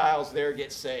Gentiles there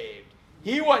get saved.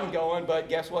 He wasn't going, but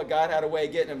guess what? God had a way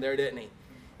of getting him there, didn't he?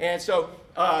 And so,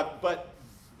 but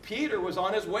Peter was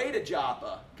on his way to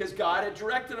Joppa because God had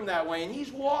directed him that way. And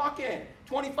he's walking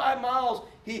 25 miles.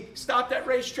 He stopped at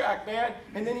racetrack, man.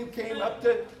 And then he came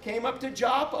up to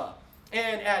Joppa.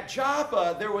 And at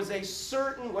Joppa, there was a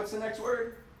certain, what's the next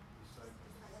word?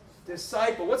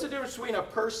 Disciple. What's the difference between a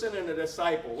person and a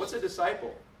disciple? What's a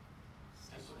disciple?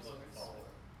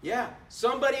 Yeah,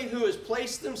 somebody who has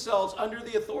placed themselves under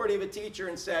the authority of a teacher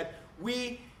and said,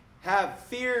 we have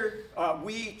fear,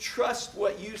 we trust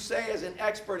what you say as an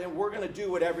expert, and we're going to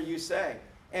do whatever you say.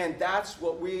 And that's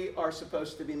what we are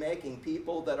supposed to be making,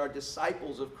 people that are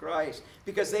disciples of Christ,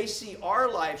 because they see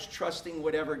our lives trusting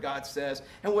whatever God says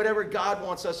and whatever God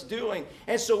wants us doing.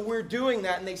 And so we're doing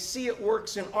that, and they see it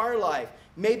works in our life.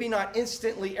 Maybe not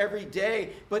instantly every day,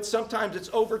 but sometimes it's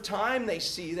over time they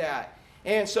see that.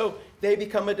 And so they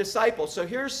become a disciple. So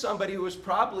here's somebody who was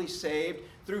probably saved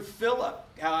through Philip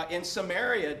in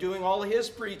Samaria doing all of his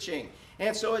preaching.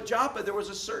 And so at Joppa there was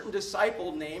a certain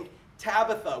disciple named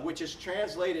Tabitha, which is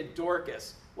translated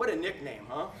Dorcas. What a nickname,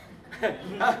 huh?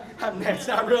 It's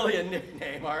not really a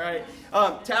nickname, all right?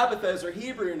 Tabitha is her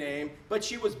Hebrew name, but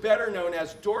she was better known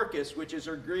as Dorcas, which is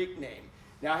her Greek name.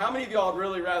 Now, how many of y'all would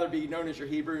really rather be known as your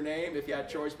Hebrew name if you had a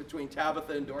choice between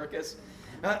Tabitha and Dorcas?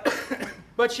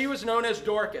 But she was known as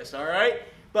Dorcas, all right?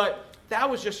 But that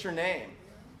was just her name.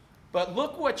 But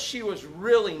look what she was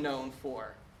really known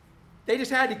for. They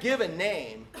just had to give a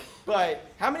name. But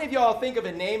how many of y'all think of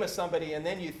a name of somebody and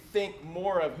then you think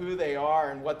more of who they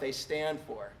are and what they stand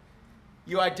for?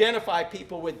 You identify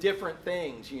people with different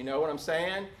things, you know what I'm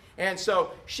saying? And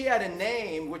so she had a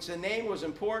name, which the name was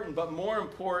important, but more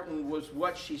important was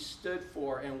what she stood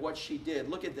for and what she did.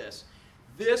 Look at this.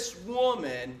 This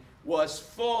woman was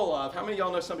full of, how many of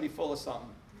y'all know somebody full of something?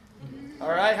 All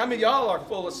right, how many of y'all are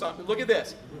full of something? Look at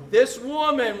this. This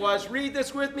woman was, read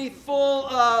this with me, full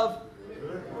of,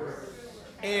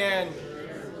 and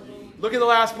look at the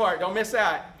last part, don't miss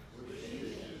that.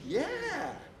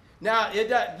 Yeah. Now,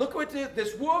 look what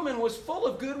this woman was full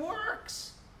of good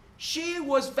works. She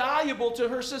was valuable to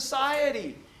her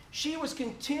society. She was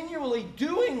continually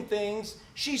doing things.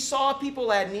 She saw people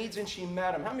had needs and she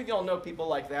met them. How many of y'all know people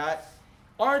like that?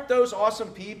 Aren't those awesome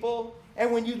people?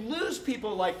 And when you lose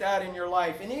people like that in your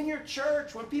life and in your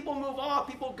church, when people move off,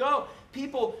 people go,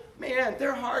 people, man,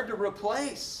 they're hard to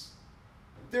replace.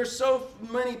 There's so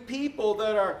many people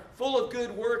that are full of good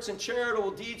works and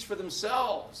charitable deeds for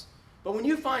themselves. But when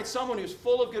you find someone who's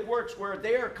full of good works where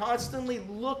they are constantly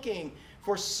looking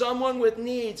for someone with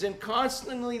needs and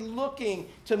constantly looking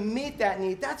to meet that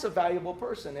need, that's a valuable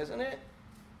person, isn't it?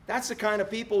 That's the kind of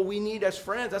people we need as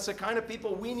friends. That's the kind of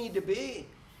people we need to be.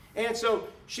 And so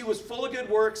she was full of good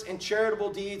works and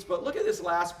charitable deeds. But look at this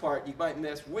last part you might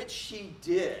miss, which she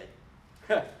did.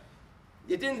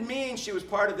 It didn't mean she was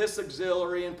part of this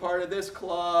auxiliary and part of this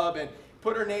club and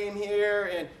put her name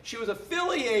here. And she was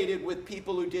affiliated with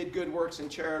people who did good works and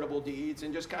charitable deeds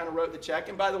and just kind of wrote the check.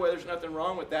 And by the way, there's nothing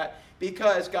wrong with that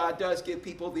because God does give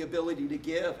people the ability to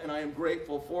give. And I am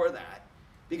grateful for that.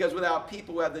 Because without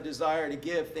people who have the desire to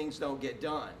give, things don't get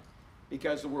done.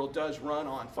 Because the world does run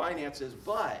on finances.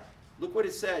 But look what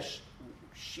it says.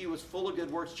 She was full of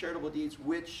good works, charitable deeds,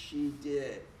 which she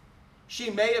did. She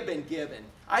may have been given.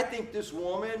 I think this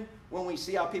woman, when we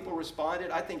see how people responded,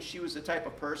 I think she was the type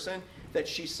of person that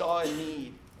she saw a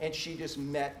need and she just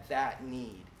met that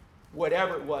need.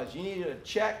 Whatever it was. You needed a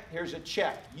check, here's a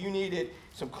check. You needed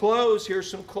some clothes, here's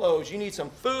some clothes. You need some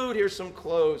food, here's some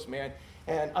clothes, man.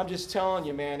 And I'm just telling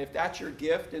you, man, if that's your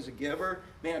gift as a giver,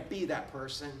 man, be that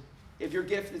person. If your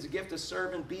gift is a gift of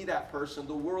serving, be that person.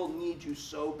 The world needs you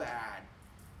so bad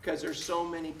because there's so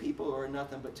many people who are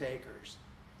nothing but takers.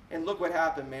 And look what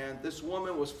happened, man. This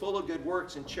woman was full of good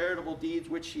works and charitable deeds,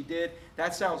 which she did.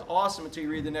 That sounds awesome until you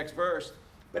read the next verse.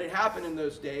 But it happened in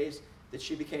those days that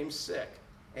she became sick.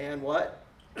 And what?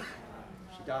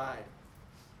 She died.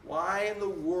 Why in the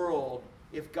world,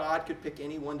 if God could pick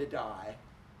anyone to die,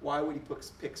 why would he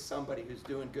pick somebody who's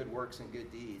doing good works and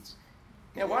good deeds?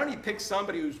 Now, why don't he pick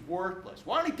somebody who's worthless?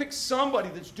 Why don't he pick somebody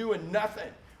that's doing nothing?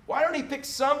 Why don't he pick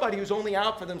somebody who's only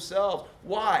out for themselves?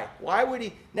 Why? Why would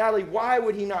he, Natalie, why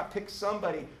would he not pick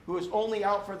somebody who is only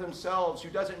out for themselves, who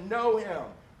doesn't know him?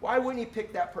 Why wouldn't he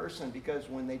pick that person? Because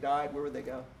when they died, where would they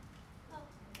go?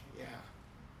 Yeah.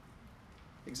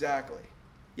 Exactly.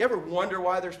 You ever wonder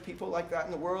why there's people like that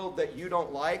in the world that you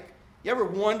don't like? You ever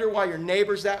wonder why your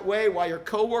neighbor's that way, why your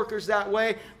coworker's that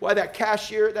way, why that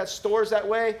cashier at that store's that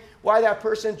way, why that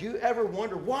person, do you ever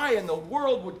wonder why in the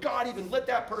world would God even let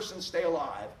that person stay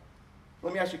alive?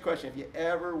 Let me ask you a question. Have you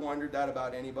ever wondered that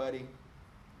about anybody?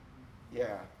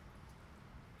 Yeah.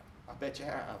 I bet you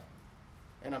have.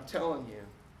 And I'm telling you,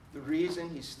 the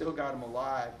reason he's still got them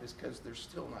alive is because they're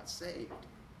still not saved.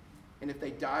 And if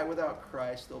they die without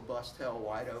Christ, they'll bust hell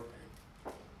wide open.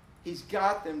 He's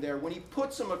got them there. When he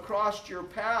puts them across your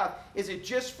path, is it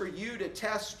just for you to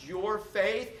test your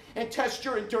faith and test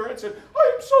your endurance? And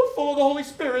I'm so full of the Holy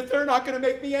Spirit, they're not going to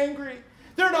make me angry.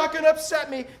 They're not going to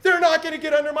upset me. They're not going to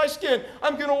get under my skin.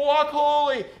 I'm going to walk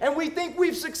holy. And we think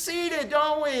we've succeeded,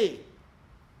 don't we?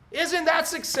 Isn't that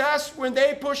success when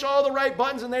they push all the right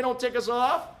buttons and they don't tick us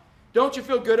off? Don't you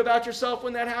feel good about yourself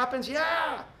when that happens?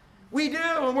 Yeah, we do.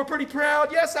 And we're pretty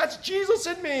proud. Yes, that's Jesus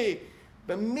in me.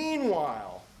 But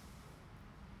meanwhile,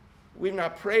 we've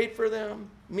not prayed for them.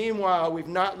 Meanwhile, we've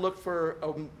not looked for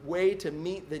a way to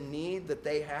meet the need that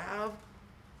they have.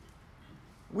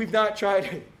 We've not tried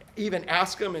to even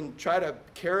ask them and try to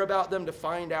care about them to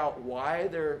find out why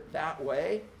they're that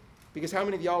way. Because how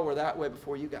many of y'all were that way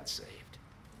before you got saved?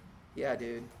 Yeah,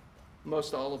 dude.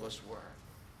 Most all of us were.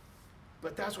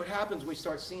 But that's what happens when we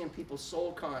start seeing people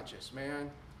soul conscious, man.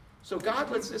 So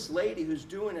God lets this lady who's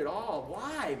doing it all.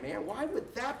 Why, man? Why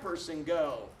would that person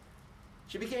go?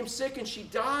 She became sick and she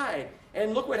died.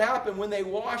 And look what happened when they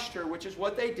washed her, which is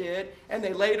what they did, and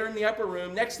they laid her in the upper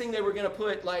room. Next thing they were going to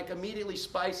put immediately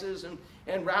spices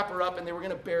and wrap her up, and they were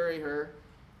going to bury her.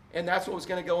 And that's what was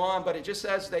going to go on. But it just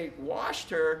says they washed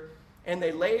her and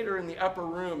they laid her in the upper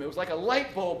room. It was like a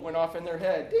light bulb went off in their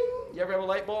head. Ding! You ever have a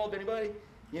light bulb, anybody?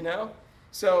 You know?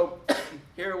 So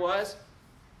here it was.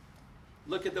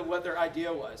 Look at what their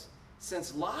idea was.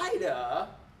 Since Lydda,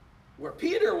 where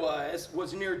Peter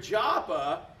was near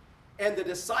Joppa, and the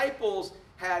disciples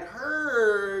had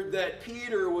heard that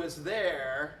Peter was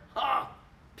there.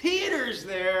 Peter's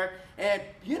there, and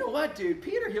you know what, dude?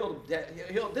 Peter healed.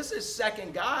 This is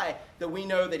second guy that we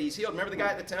know that he's healed. Remember the guy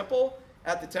at the temple?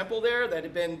 At the temple there that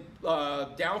had been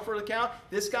down for the count?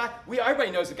 This guy, everybody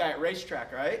knows the guy at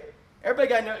Racetrack, right?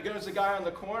 Everybody knows the guy on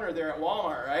the corner there at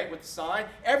Walmart, right? With the sign.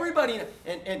 Everybody,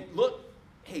 and look,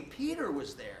 hey, Peter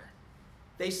was there.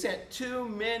 They sent 2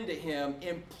 men to him,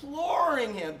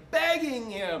 imploring him,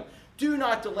 begging him, do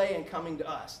not delay in coming to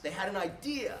us. They had an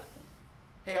idea.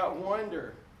 Hey, I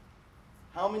wonder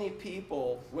how many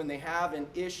people, when they have an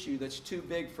issue that's too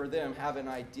big for them, have an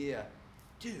idea.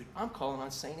 Dude, I'm calling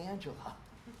on St. Angela.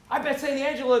 I bet St.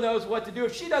 Angela knows what to do.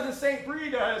 If she doesn't, St.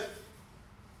 Bree does.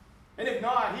 And if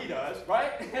not, he does,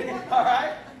 right? All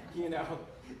right? You know,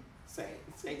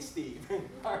 St. Steve.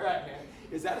 All right, man.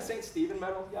 Is that a St. Stephen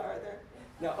medal? Yeah, right there?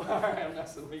 No, all right, I'm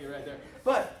messing with you right there.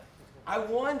 But I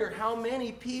wonder how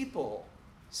many people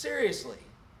Seriously.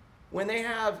 When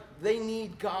they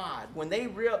need God, when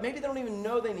maybe they don't even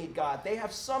know they need God. They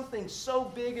have something so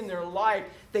big in their life,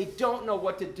 they don't know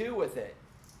what to do with it.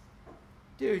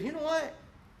 Dude, you know what?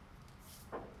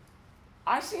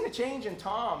 I've seen a change in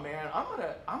Tom, man. I'm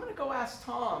gonna go ask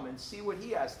Tom and see what he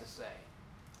has to say.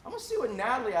 I'm gonna see what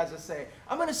Natalie has to say.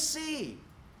 I'm gonna see.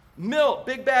 Milt,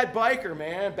 big bad biker,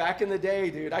 man. Back in the day,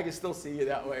 dude, I can still see you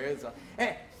that way.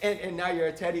 And now you're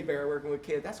a teddy bear working with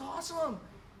kids. That's awesome.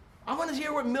 I want to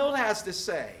hear what Milt has to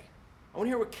say. I want to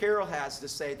hear what Carol has to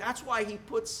say. That's why he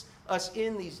puts us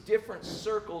in these different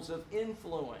circles of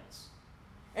influence.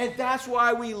 And that's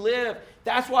why we live.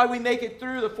 That's why we make it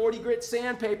through the 40 grit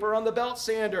sandpaper on the belt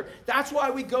sander. That's why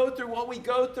we go through what we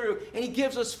go through. And he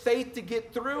gives us faith to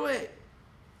get through it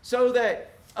so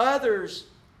that others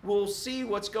will see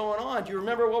what's going on. Do you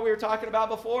remember what we were talking about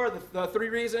before? The 3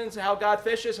 reasons how God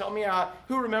fishes? Help me out.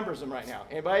 Who remembers them right now?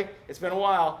 Anybody? It's been a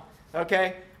while.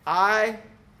 Okay. I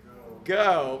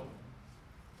go.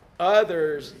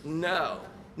 Others know.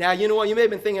 Now, you know what? You may have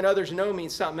been thinking others know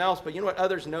means something else, but you know what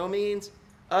others know means?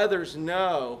 Others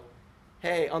know,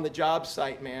 hey, on the job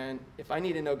site, man, if I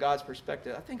need to know God's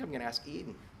perspective, I think I'm going to ask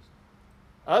Eden.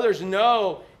 Others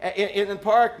know in the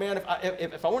park, man,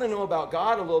 if I want to know about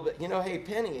God a little bit, you know, hey,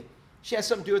 Penny, she has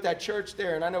something to do with that church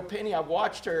there, and I know Penny, I've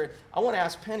watched her. I want to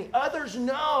ask Penny. Others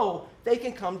know they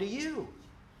can come to you.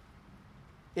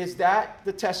 Is that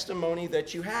the testimony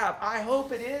that you have? I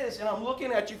hope it is. And I'm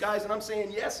looking at you guys and I'm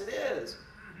saying, yes, it is.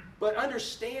 But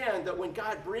understand that when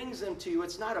God brings them to you,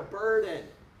 it's not a burden.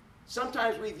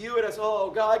 Sometimes we view it as,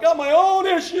 oh, God, I got my own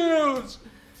issues.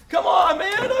 Come on,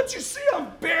 man. Don't you see I'm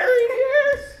buried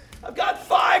here? I've got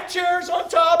 5 chairs on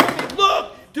top of me.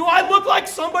 Look, do I look like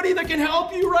somebody that can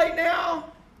help you right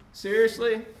now?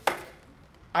 Seriously?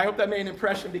 I hope that made an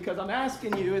impression because I'm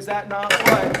asking you, is that not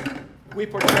what we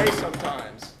portray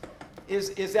sometimes?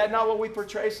 Is that not what we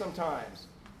portray sometimes?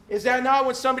 Is that not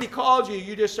when somebody called you,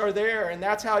 you just are there and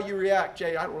that's how you react?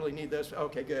 Jay, I don't really need this.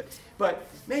 Okay, good. But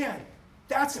man,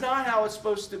 that's not how it's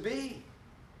supposed to be.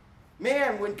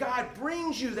 Man, when God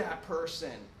brings you that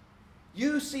person,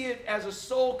 you see it as a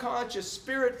soul-conscious,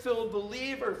 spirit-filled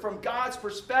believer from God's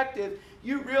perspective.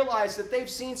 You realize that they've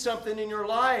seen something in your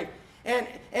life. And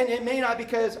it may not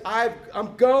because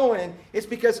I'm going. It's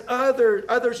because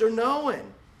others are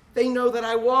knowing. They know that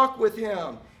I walk with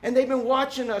him. And they've been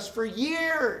watching us for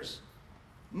years.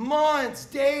 Months,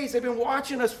 days. They've been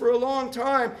watching us for a long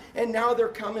time. And now they're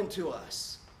coming to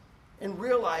us. And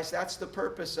realize that's the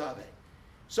purpose of it.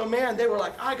 So man, they were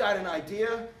like, I got an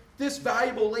idea. This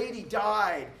valuable lady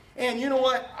died. And you know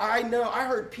what? I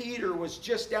heard Peter was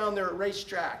just down there at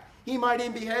racetrack. He might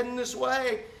even be heading this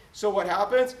way. So what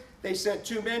happens? They sent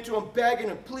 2 men to him begging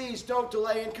him, please don't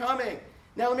delay in coming.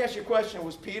 Now let me ask you a question.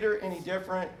 Was Peter any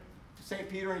different, St.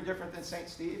 Peter any different than St.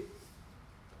 Steve?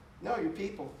 No, you're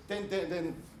people.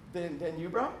 Then you,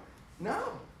 bro? No.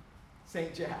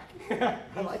 St. Jack.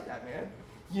 I like that, man.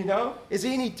 You know? Is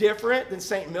he any different than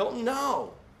St. Milton?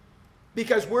 No.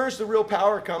 Because where's the real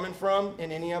power coming from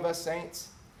in any of us saints?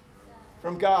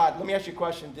 From God. Let me ask you a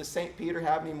question. Does St. Peter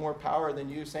have any more power than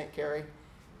you, St. Carrie?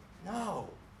 No.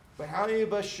 But how many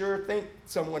of us sure think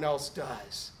someone else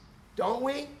does? Don't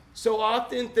we? So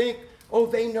often think, oh,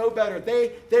 they know better.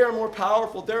 They are more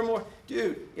powerful. They're more...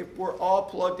 Dude, if we're all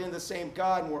plugged in the same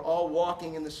God and we're all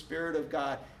walking in the Spirit of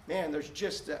God, man, there's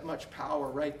just that much power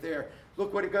right there.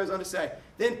 Look what it goes on to say.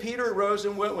 Then Peter arose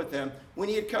and went with them. When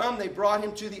he had come, they brought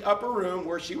him to the upper room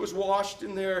where she was washed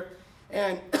in there.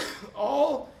 And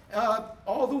all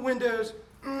the windows,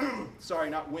 sorry,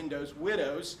 not windows,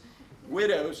 widows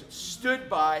stood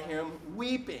by him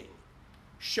weeping,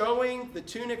 showing the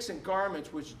tunics and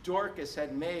garments which Dorcas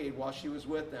had made while she was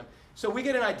with them. So we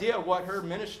get an idea of what her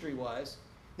ministry was.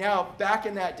 Now, back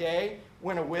in that day,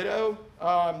 when a widow,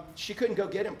 she couldn't go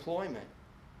get employment.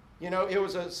 You know, it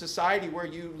was a society where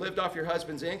you lived off your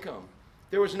husband's income.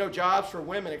 There was no jobs for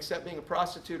women except being a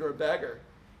prostitute or a beggar.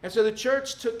 And so the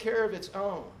church took care of its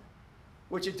own,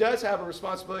 which it does have a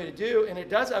responsibility to do, and it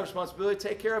does have a responsibility to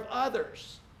take care of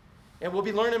others. And we'll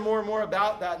be learning more and more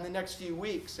about that in the next few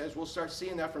weeks as we'll start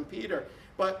seeing that from Peter.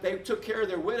 But they took care of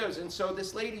their widows. And so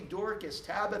this lady Dorcas,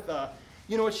 Tabitha,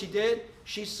 you know what she did?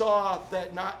 She saw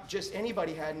that not just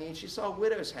anybody had needs. She saw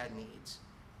widows had needs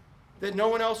that no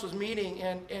one else was meeting.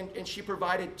 And she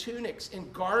provided tunics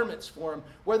and garments for them.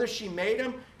 Whether she made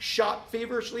them, shopped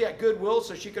feverishly at Goodwill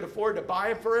so she could afford to buy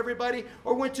them for everybody,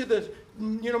 or went to the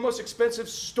most expensive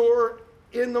store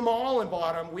in the mall and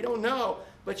bought them. We don't know.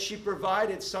 But she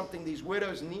provided something these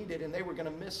widows needed, and they were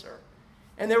going to miss her.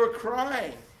 And they were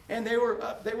crying, and they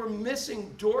were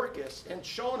missing Dorcas and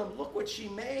showing them, look what she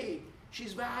made.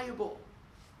 She's valuable.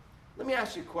 Let me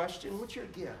ask you a question. What's your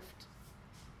gift?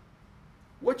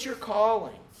 What's your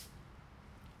calling?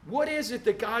 What is it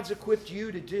that God's equipped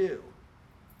you to do?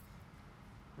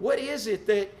 What is it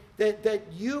that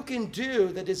you can do,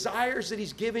 the desires that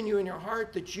He's given you in your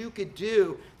heart that you could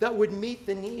do that would meet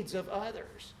the needs of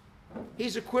others?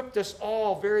 He's equipped us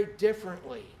all very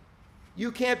differently.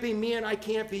 You can't be me and I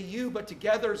can't be you, but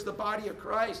together as the body of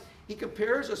Christ. He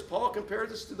compares us, Paul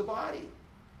compares us to the body.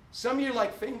 Some of you are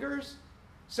like fingers.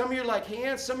 Some of you are like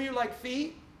hands. Some of you are like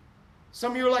feet.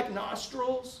 Some of you are like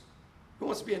nostrils. Who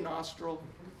wants to be a nostril?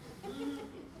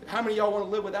 How many of y'all want to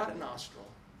live without a nostril?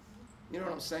 You know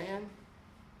what I'm saying?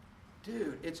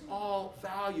 Dude, it's all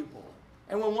valuable.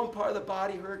 And when one part of the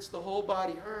body hurts, the whole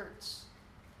body hurts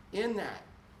in that.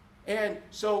 And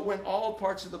so when all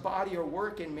parts of the body are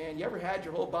working, man, you ever had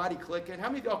your whole body clicking? How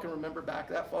many of y'all can remember back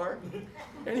that far?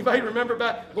 Anybody remember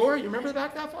back? Laura, you remember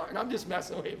back that far? And I'm just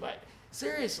messing with you, but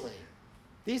seriously,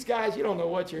 these guys, you don't know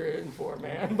what you're in for,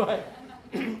 man, but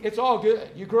it's all good.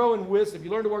 You grow in wisdom. You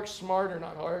learn to work smarter,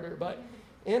 not harder, but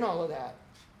in all of that,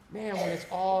 man, when it's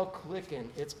all clicking,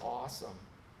 it's awesome.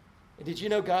 And did you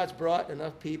know God's brought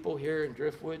enough people here in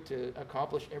Driftwood to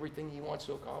accomplish everything He wants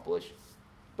to accomplish?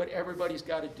 But everybody's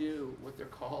got to do what they're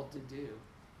called to do.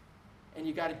 And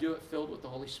you got to do it filled with the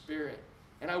Holy Spirit.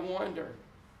 And I wonder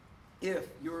if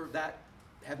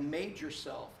have made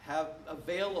yourself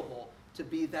available to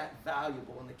be that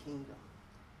valuable in the kingdom.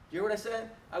 Do you hear what I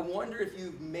said? I wonder if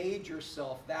you've made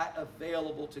yourself that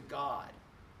available to God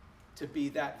to be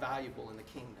that valuable in the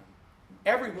kingdom.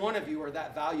 Every one of you are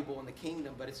that valuable in the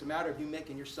kingdom, but it's a matter of you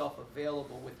making yourself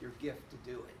available with your gift to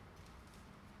do it.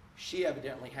 She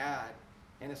evidently had.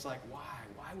 And it's like, why?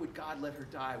 Why would God let her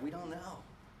die? We don't know.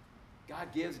 God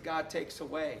gives, God takes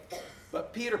away.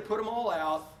 But Peter put them all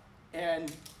out,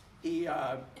 and he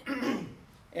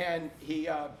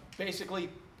basically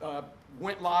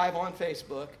went live on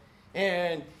Facebook,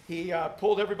 and he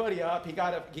pulled everybody up. He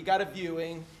got a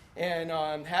viewing,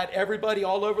 and had everybody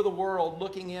all over the world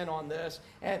looking in on this.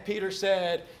 And Peter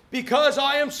said, "Because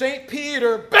I am St.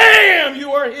 Peter, bam,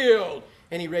 you are healed."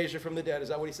 And he raised her from the dead. Is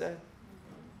that what he said?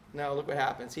 Now, look what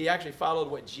happens. He actually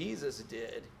followed what Jesus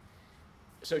did.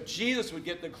 So Jesus would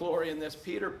get the glory in this.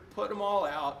 Peter put them all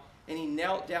out, and he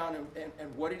knelt down,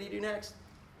 and what did he do next?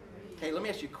 Okay, let me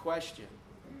ask you a question.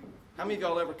 How many of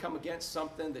y'all ever come against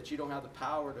something that you don't have the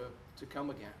power to come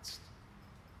against?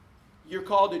 You're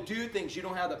called to do things you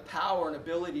don't have the power and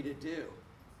ability to do.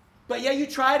 But yeah, you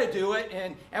try to do it,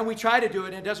 and we try to do it,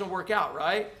 and it doesn't work out,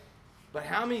 right? But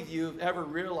how many of you have ever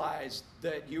realized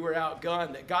that you were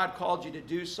outgunned, that God called you to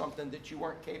do something that you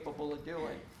weren't capable of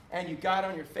doing? And you got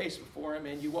on your face before Him,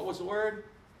 and you, what was the word?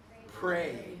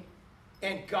 Prayed.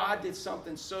 And God did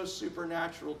something so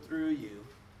supernatural through you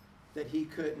that He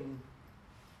couldn't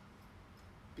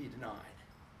be denied.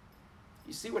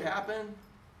 You see what happened?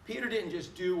 Peter didn't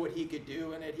just do what he could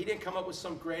do in it. He didn't come up with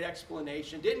some great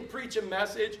explanation, didn't preach a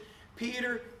message.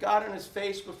 Peter got on his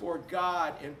face before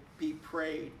God and he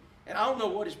prayed. And I don't know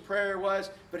what his prayer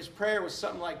was, but his prayer was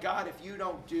something like, God, if you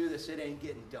don't do this, it ain't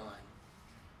getting done.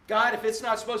 God, if it's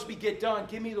not supposed to be get done,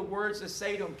 give me the words to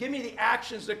say to him. Give me the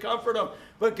actions to comfort him.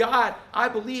 But God, I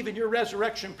believe in your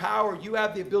resurrection power. You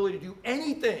have the ability to do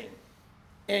anything,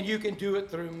 and you can do it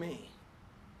through me.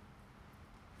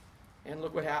 And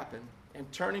look what happened. And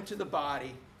turning to the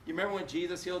body, you remember when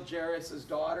Jesus healed Jairus'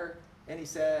 daughter, and he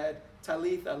said,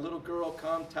 Talitha, little girl,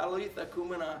 come. Talitha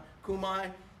kumai.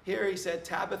 Here he said,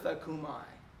 Tabitha kumai.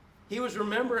 He was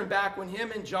remembering back when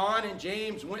him and John and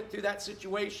James went through that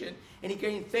situation, and he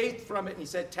gained faith from it, and he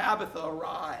said, Tabitha,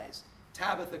 arise.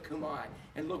 Tabitha kumai.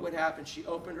 And look what happened. She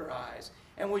opened her eyes.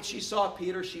 And when she saw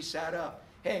Peter, she sat up.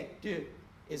 Hey, dude,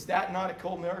 is that not a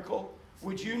cool miracle?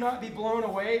 Would you not be blown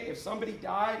away if somebody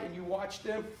died and you watched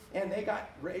them and they got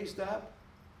raised up?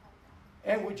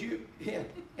 And would you,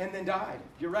 and then died?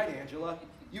 You're right, Angela.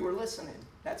 You were listening.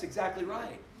 That's exactly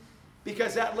right.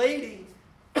 Because that lady,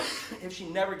 if she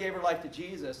never gave her life to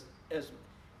Jesus, as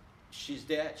she's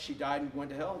dead, she died and went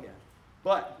to hell again.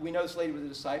 But we know this lady was a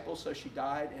disciple, so she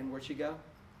died, and where'd she go?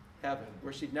 Heaven,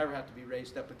 where she'd never have to be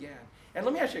raised up again. And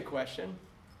let me ask you a question.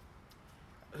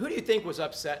 Who do you think was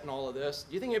upset in all of this?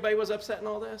 Do you think anybody was upset in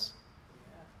all this?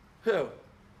 Yeah. Who?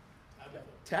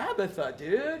 Tabitha,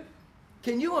 dude.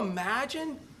 Can you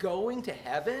imagine going to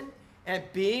heaven and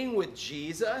being with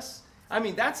Jesus? I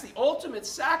mean, that's the ultimate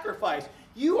sacrifice.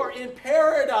 You are in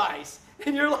paradise.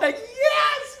 And you're like,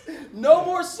 yes! No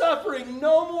more suffering,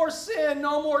 no more sin,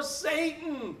 no more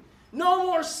Satan, no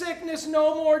more sickness,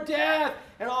 no more death.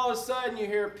 And all of a sudden you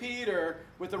hear Peter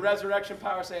with the resurrection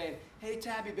power saying, hey,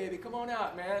 Tabby, baby, come on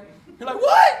out, man. You're like,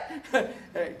 what?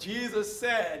 Hey, Jesus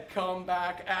said, come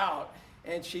back out.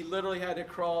 and she literally had to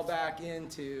crawl back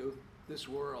into this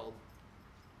world.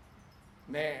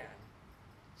 Man,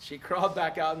 she crawled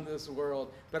back out into this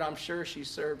world, but I'm sure she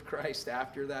served Christ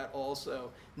after that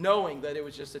also, knowing that it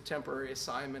was just a temporary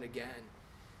assignment again.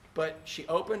 But she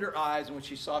opened her eyes, and when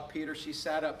she saw Peter, she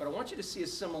sat up. But I want you to see a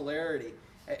similarity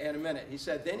in a minute. He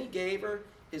said, then he gave her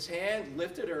his hand,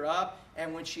 lifted her up,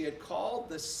 and when she had called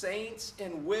the saints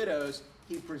and widows,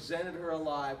 he presented her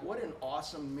alive. What an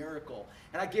awesome miracle.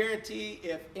 And I guarantee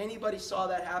if anybody saw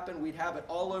that happen, we'd have it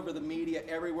all over the media,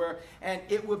 everywhere, and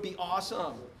it would be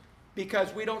awesome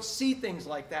because we don't see things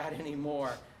like that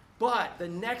anymore. But the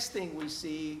next thing we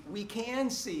see, we can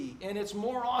see, and it's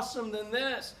more awesome than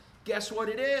this. Guess what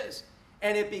it is?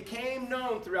 And it became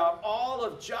known throughout all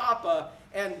of Joppa.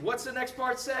 And what's the next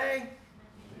part say?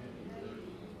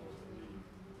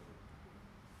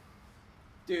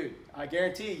 Dude, I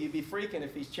guarantee you'd be freaking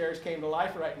if these chairs came to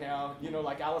life right now, you know,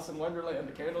 like Alice in Wonderland,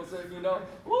 the candles, you know,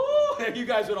 woo, and you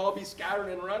guys would all be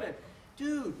scattering and running.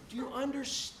 Dude, do you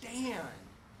understand?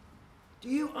 Do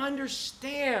you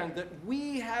understand that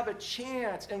we have a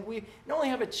chance, and we not only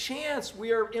have a chance,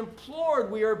 we are implored,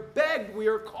 we are begged, we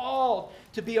are called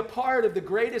to be a part of the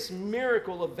greatest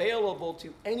miracle available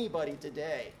to anybody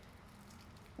today.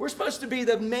 We're supposed to be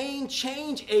the main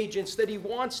change agents that he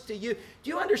wants to use. Do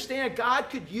you understand God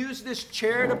could use this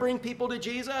chair to bring people to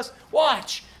Jesus?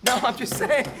 Watch. No, I'm just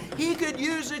saying. He could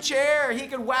use a chair. He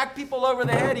could whack people over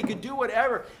the head. He could do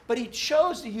whatever. But he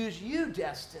chose to use you,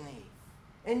 Destiny.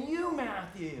 And you,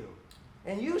 Matthew.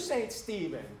 And you, St.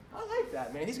 Stephen. I like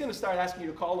that, man. He's going to start asking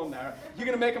you to call him that. You're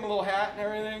going to make him a little hat and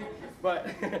everything.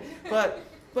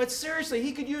 But seriously,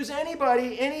 he could use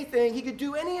anybody, anything. He could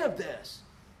do any of this.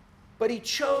 But he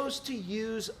chose to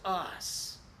use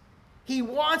us. He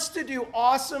wants to do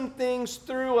awesome things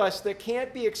through us that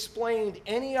can't be explained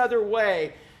any other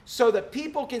way so that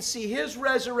people can see his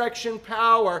resurrection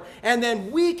power, and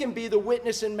then we can be the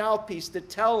witness and mouthpiece to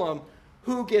tell them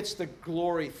who gets the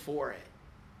glory for it.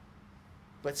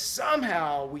 But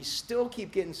somehow we still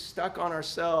keep getting stuck on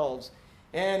ourselves,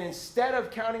 and instead of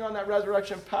counting on that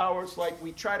resurrection power, it's like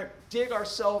we try to dig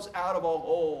ourselves out of a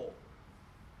hole.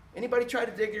 Anybody try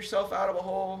to dig yourself out of a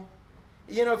hole?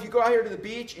 You know, if you go out here to the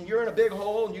beach and you're in a big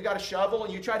hole and you got a shovel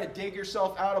and you try to dig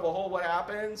yourself out of a hole, what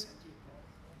happens?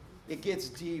 It gets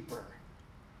deeper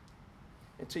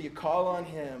until you call on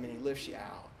him and he lifts you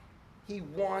out. He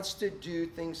wants to do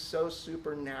things so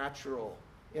supernatural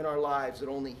in our lives that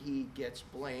only he gets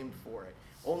blamed for it.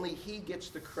 Only he gets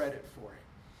the credit for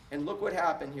it. And look what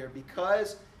happened here.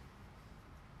 Because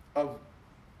of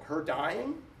her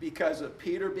dying, because of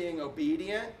Peter being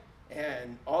obedient,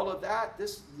 and all of that,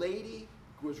 this lady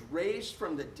was raised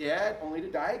from the dead, only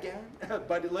to die again,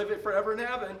 but to live it forever in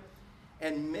heaven.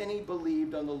 And many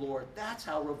believed on the Lord. That's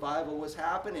how revival was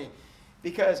happening.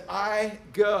 Because I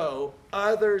go,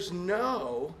 others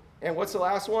know. And what's the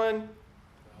last one?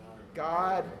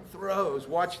 God throws.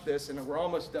 Watch this, and we're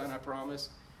almost done, I promise.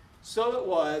 So it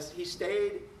was, he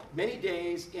stayed many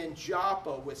days in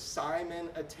Joppa with Simon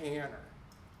a tanner.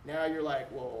 Now you're like,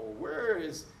 well, where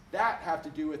does that have to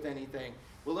do with anything?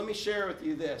 Well, let me share with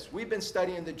you this. We've been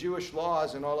studying the Jewish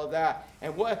laws and all of that,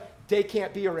 and what they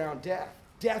can't be around death.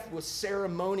 Death was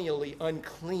ceremonially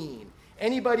unclean.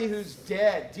 Anybody who's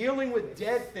dead, dealing with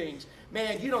dead things,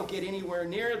 man, you don't get anywhere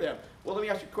near them. Well, let me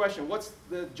ask you a question. What's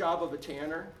the job of a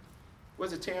tanner? What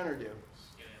does a tanner do?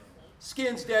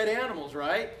 Skins dead animals,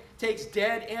 right? Takes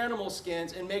dead animal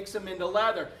skins and makes them into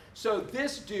leather. So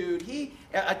this dude,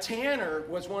 a tanner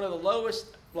was one of the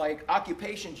lowest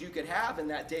occupations you could have in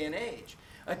that day and age.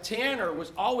 A tanner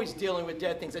was always dealing with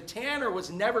dead things. A tanner was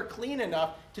never clean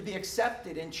enough to be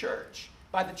accepted in church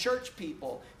by the church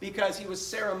people because he was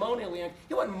ceremonially,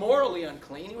 he wasn't morally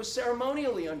unclean, he was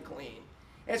ceremonially unclean.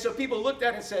 And so people looked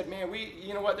at it and said, man,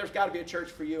 you know what, there's got to be a church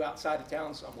for you outside of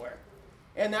town somewhere.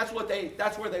 And that's where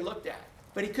they looked at.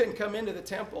 But he couldn't come into the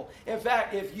temple. In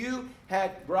fact, if you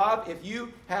had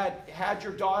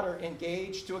your daughter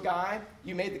engaged to a guy,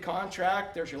 you made the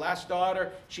contract, there's your last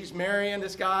daughter, she's marrying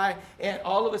this guy, and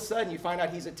all of a sudden you find out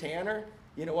he's a tanner,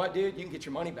 you know what, dude? You can get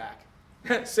your money back.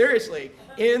 Seriously,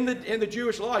 in the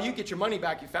Jewish law, you get your money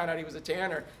back. You found out he was a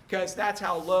tanner because that's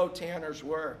how low tanners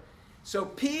were. So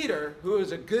Peter, who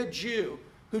is a good Jew,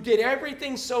 who did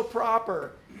everything so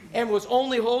proper and was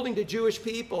only holding to Jewish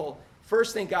people,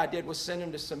 first thing God did was send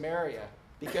him to Samaria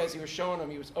because he was showing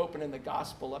them he was opening the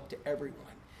gospel up to everyone.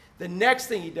 The next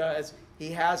thing he does,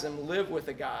 he has him live with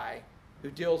a guy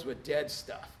who deals with dead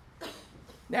stuff.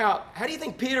 Now, how do you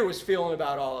think Peter was feeling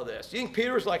about all of this? Do you think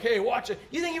Peter was like, hey, watch it?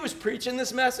 You think he was preaching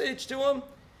this message to him?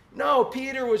 No,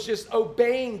 Peter was just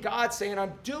obeying God, saying,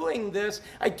 I'm doing this.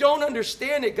 I don't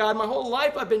understand it, God. My whole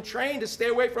life I've been trained to stay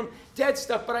away from dead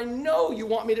stuff, but I know you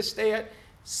want me to stay at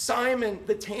Simon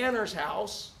the tanner's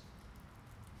house.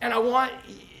 And I want,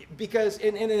 because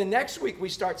in the next week we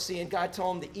start seeing God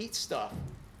tell him to eat stuff.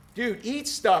 Dude, eat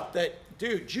stuff that,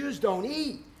 Jews don't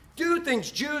eat. Do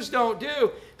things Jews don't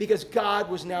do. Because God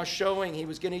was now showing he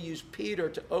was going to use Peter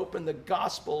to open the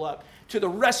gospel up to the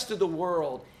rest of the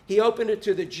world. He opened it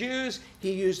to the Jews.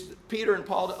 He used Peter and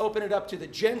Paul to open it up to the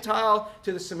Gentile,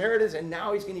 to the Samaritans, and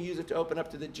now he's going to use it to open up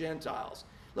to the Gentiles.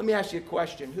 Let me ask you a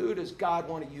question. Who does God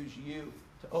want to use you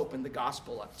to open the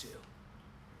gospel up to?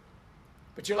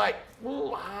 But you're like,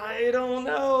 well, I don't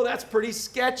know. That's pretty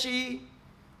sketchy.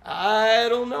 I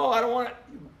don't know. I don't want to.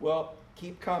 Well,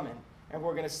 keep coming. And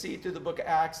we're going to see through the book of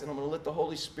Acts, and I'm going to let the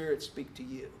Holy Spirit speak to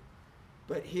you.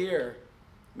 But here,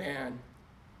 man,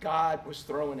 God was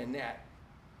throwing a net.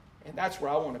 And that's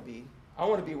where I want to be. I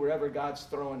want to be wherever God's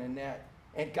throwing a net.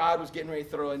 And God was getting ready to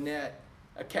throw a net,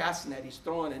 a cast net. He's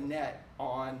throwing a net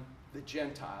on the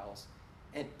Gentiles.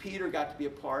 And Peter got to be a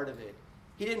part of it.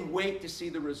 He didn't wait to see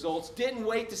the results, didn't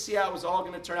wait to see how it was all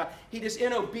going to turn out. He just,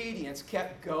 in obedience,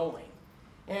 kept going.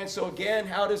 And so again,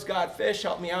 how does God fish?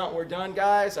 Help me out. We're done,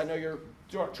 guys. I know you're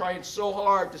trying so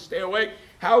hard to stay awake.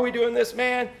 How are we doing this,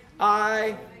 man?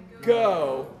 I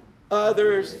go,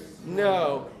 others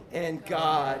know, and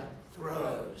God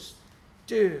throws.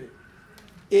 Dude,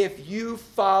 if you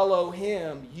follow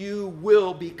him, you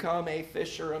will become a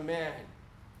fisher of men.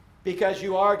 Because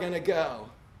you are going to go.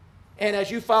 And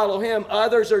as you follow him,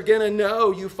 others are going to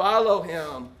know you follow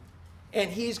him. And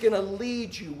he's going to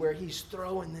lead you where he's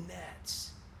throwing the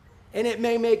nets. And it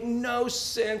may make no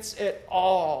sense at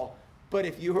all. But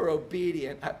if you are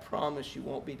obedient, I promise you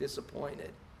won't be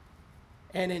disappointed.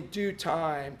 And in due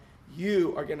time,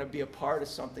 you are going to be a part of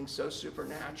something so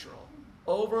supernatural.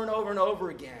 Over and over and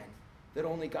over again. That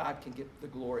only God can get the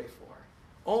glory for.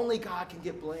 Only God can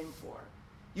get blamed for.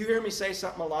 You hear me say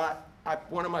something a lot.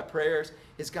 One of my prayers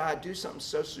is, God, do something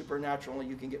so supernatural and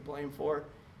you can get blamed for.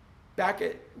 Back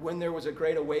when there was a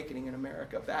great awakening in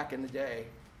America, back in the day,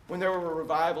 when there were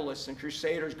revivalists and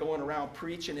crusaders going around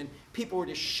preaching and people were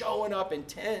just showing up in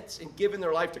tents and giving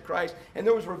their life to Christ, and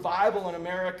there was revival in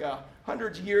America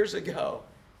hundreds of years ago.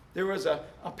 There was a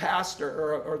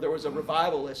pastor or there was a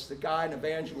revivalist, a guy, an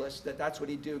evangelist, that's what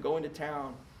he'd do, go into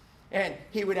town. And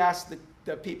he would ask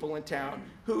the people in town,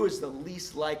 who is the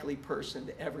least likely person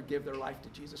to ever give their life to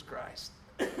Jesus Christ?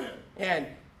 And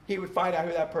he would find out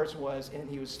who that person was, and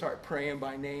he would start praying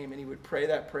by name, and he would pray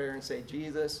that prayer and say,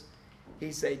 Jesus,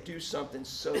 he'd say, do something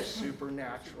so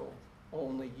supernatural,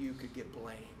 only you could get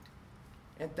blamed.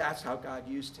 And that's how God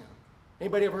used him.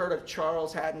 Anybody ever heard of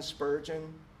Charles Haddon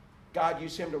Spurgeon? God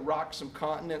used him to rock some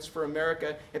continents for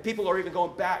America. And people are even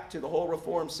going back to the whole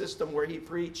reform system where he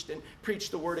preached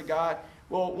the word of God.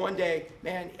 Well, one day,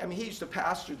 he used to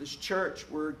pastor this church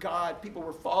where people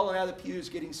were falling out of the pews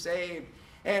getting saved.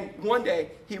 And one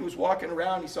day, he was walking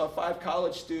around, he saw 5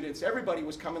 college students. Everybody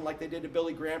was coming like they did to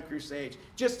Billy Graham crusades,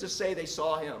 just to say they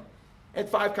saw him. And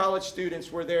 5 college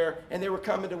students were there, and they were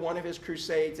coming to one of his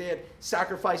crusades. They had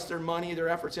sacrificed their money, their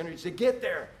efforts, energy to get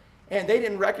there. And they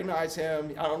didn't recognize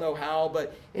him. I don't know how,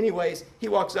 but anyways, he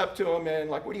walks up to them and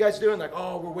like, what are you guys doing? Like,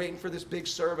 oh, we're waiting for this big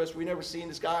service. We never seen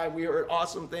this guy. We heard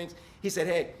awesome things. He said,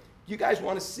 hey, you guys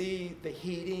want to see the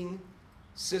heating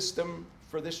system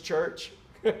for this church?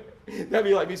 That'd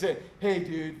be like me saying, hey,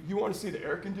 dude, you want to see the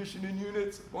air conditioning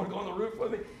units? Want to go on the roof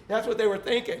with me? That's what they were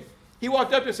thinking. He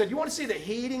walked up and said, you want to see the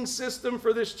heating system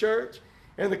for this church?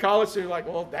 And the college students were like,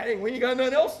 well, dang, we ain't got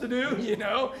nothing else to do, you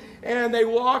know? And they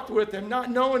walked with him, not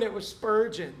knowing it was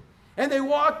Spurgeon. And they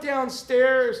walked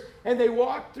downstairs, and they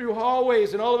walked through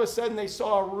hallways, and all of a sudden they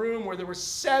saw a room where there were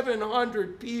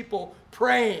 700 people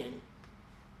praying.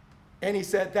 And he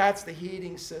said, that's the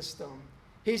heating system.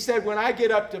 He said, when I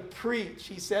get up to preach,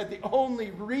 he said, the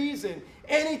only reason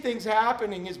anything's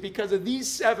happening is because of these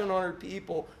 700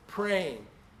 people praying,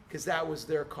 because that was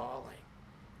their calling.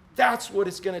 That's what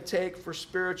it's going to take for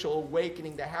spiritual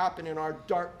awakening to happen in our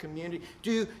dark community.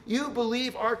 Do you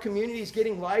believe our community is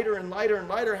getting lighter and lighter and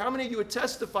lighter? How many of you would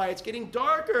testify it's getting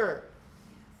darker?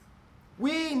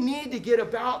 We need to get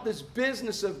about this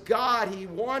business of God. He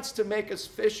wants to make us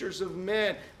fishers of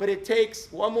men. But it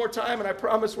takes, one more time, and I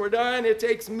promise we're done, it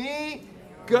takes me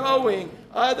going,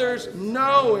 others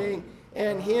knowing,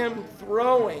 and him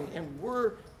throwing. And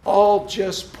we're all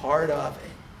just part of it.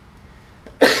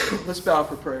 Let's bow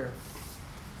for prayer.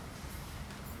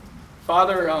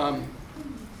 Father,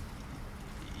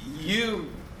 you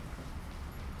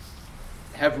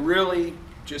have really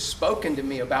just spoken to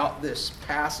me about this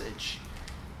passage.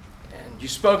 And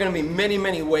you've spoken to me many,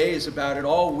 many ways about it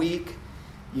all week.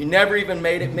 You never even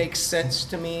made it make sense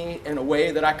to me in a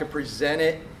way that I could present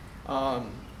it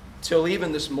till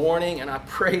even this morning, and I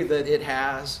pray that it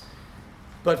has.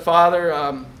 But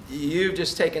Father, you've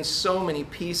just taken so many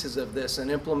pieces of this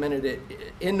and implemented it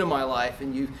into my life,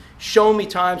 and you've shown me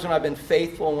times when I've been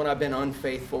faithful and when I've been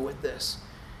unfaithful with this.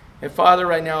 And Father,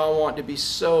 right now I want to be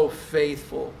so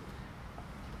faithful.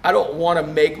 I don't want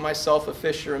to make myself a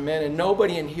fisher of men, and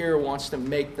nobody in here wants to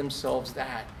make themselves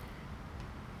that.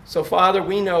 So Father,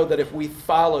 we know that if we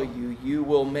follow you, you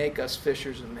will make us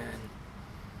fishers of men.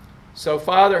 So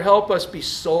Father, help us be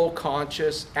soul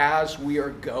conscious as we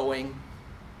are going,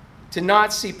 to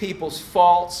not see people's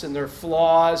faults and their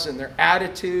flaws and their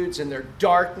attitudes and their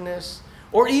darkness,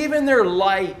 or even their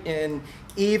light and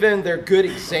even their good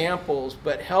examples,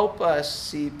 but help us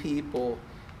see people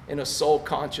in a soul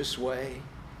conscious way.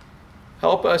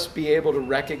 Help us be able to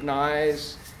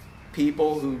recognize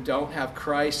people who don't have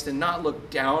Christ and not look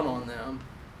down on them,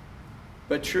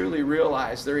 but truly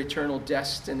realize their eternal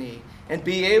destiny and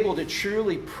be able to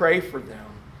truly pray for them.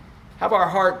 Have our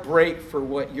heart break for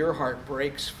what your heart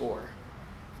breaks for.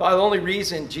 Father, the only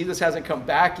reason Jesus hasn't come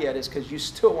back yet is because you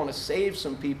still want to save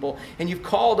some people, and you've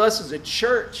called us as a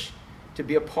church to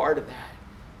be a part of that.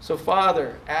 So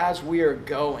Father, as we are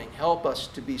going, help us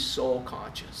to be soul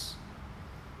conscious.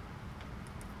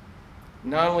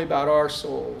 Not only about our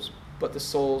souls, but the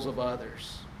souls of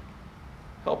others.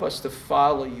 Help us to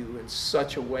follow you in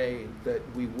such a way that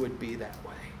we would be that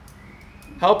way.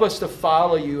 Help us to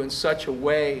follow you in such a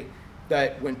way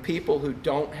that when people who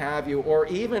don't have you, or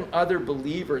even other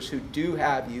believers who do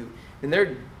have you, and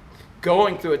they're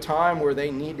going through a time where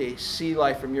they need to see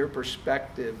life from your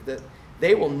perspective, that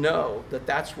they will know that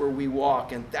that's where we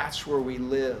walk and that's where we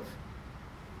live.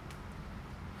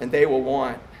 And they will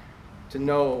want to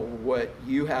know what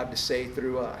you have to say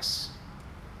through us.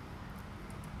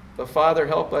 But Father,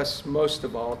 help us most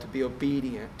of all to be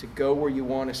obedient, to go where you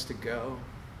want us to go,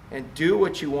 and do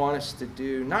what you want us to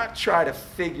do. Not try to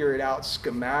figure it out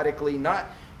schematically, not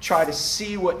try to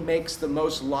see what makes the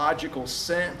most logical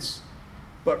sense,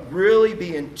 but really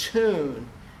be in tune,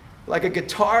 like a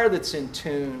guitar that's in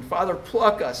tune. Father,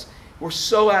 pluck us. We're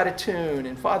so out of tune.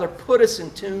 And Father, put us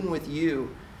in tune with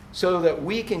you so that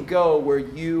we can go where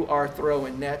you are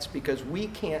throwing nets, because we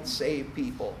can't save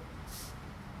people.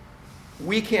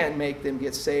 We can't make them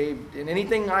get saved. And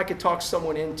anything I could talk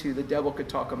someone into, the devil could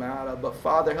talk them out of. But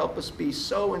Father, help us be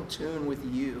so in tune with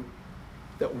you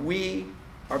that we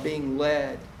are being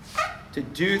led to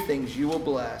do things you will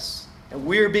bless. And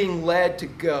we're being led to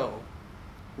go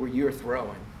where you're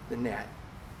throwing the net.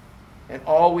 And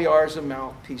all we are is a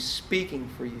mouthpiece speaking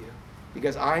for you.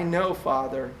 Because I know,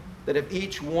 Father, that if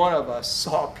each one of us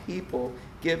saw people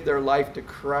give their life to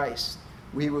Christ,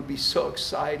 we would be so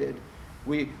excited.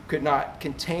 We could not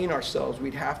contain ourselves.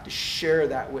 We'd have to share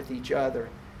that with each other.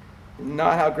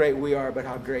 Not how great we are, but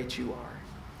how great you are.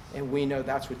 And we know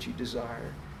that's what you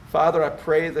desire. Father, I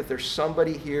pray that there's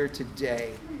somebody here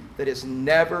today that has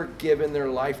never given their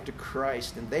life to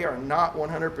Christ, and they are not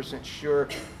 100% sure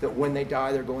that when they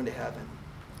die they're going to heaven.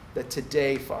 That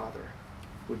today, Father,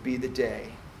 would be the day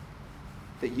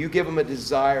that you give them a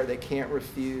desire they can't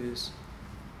refuse.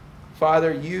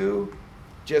 Father, you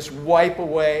just wipe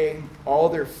away all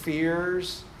their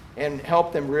fears and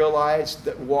help them realize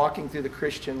that walking through the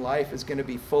Christian life is going to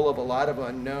be full of a lot of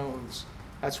unknowns.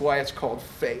 That's why it's called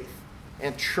faith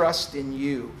and trust in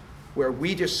you, where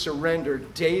we just surrender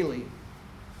daily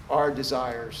our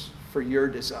desires for your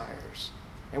desires.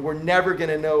 And we're never going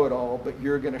to know it all, but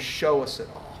you're going to show us it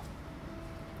all.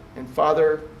 And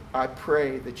Father, I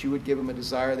pray that you would give them a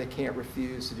desire they can't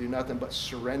refuse, to do nothing but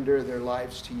surrender their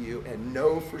lives to you and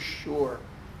know for sure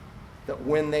that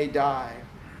when they die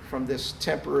from this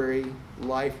temporary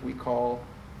life we call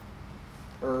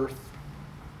earth,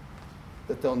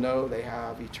 that they'll know they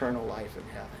have eternal life in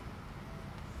heaven.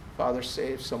 Father,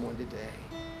 save someone today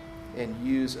and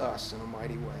use us in a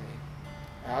mighty way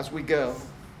as we go,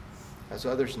 as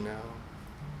others know,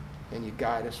 and you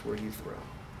guide us where you throw.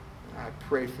 And I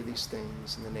pray for these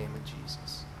things in the name of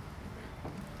Jesus.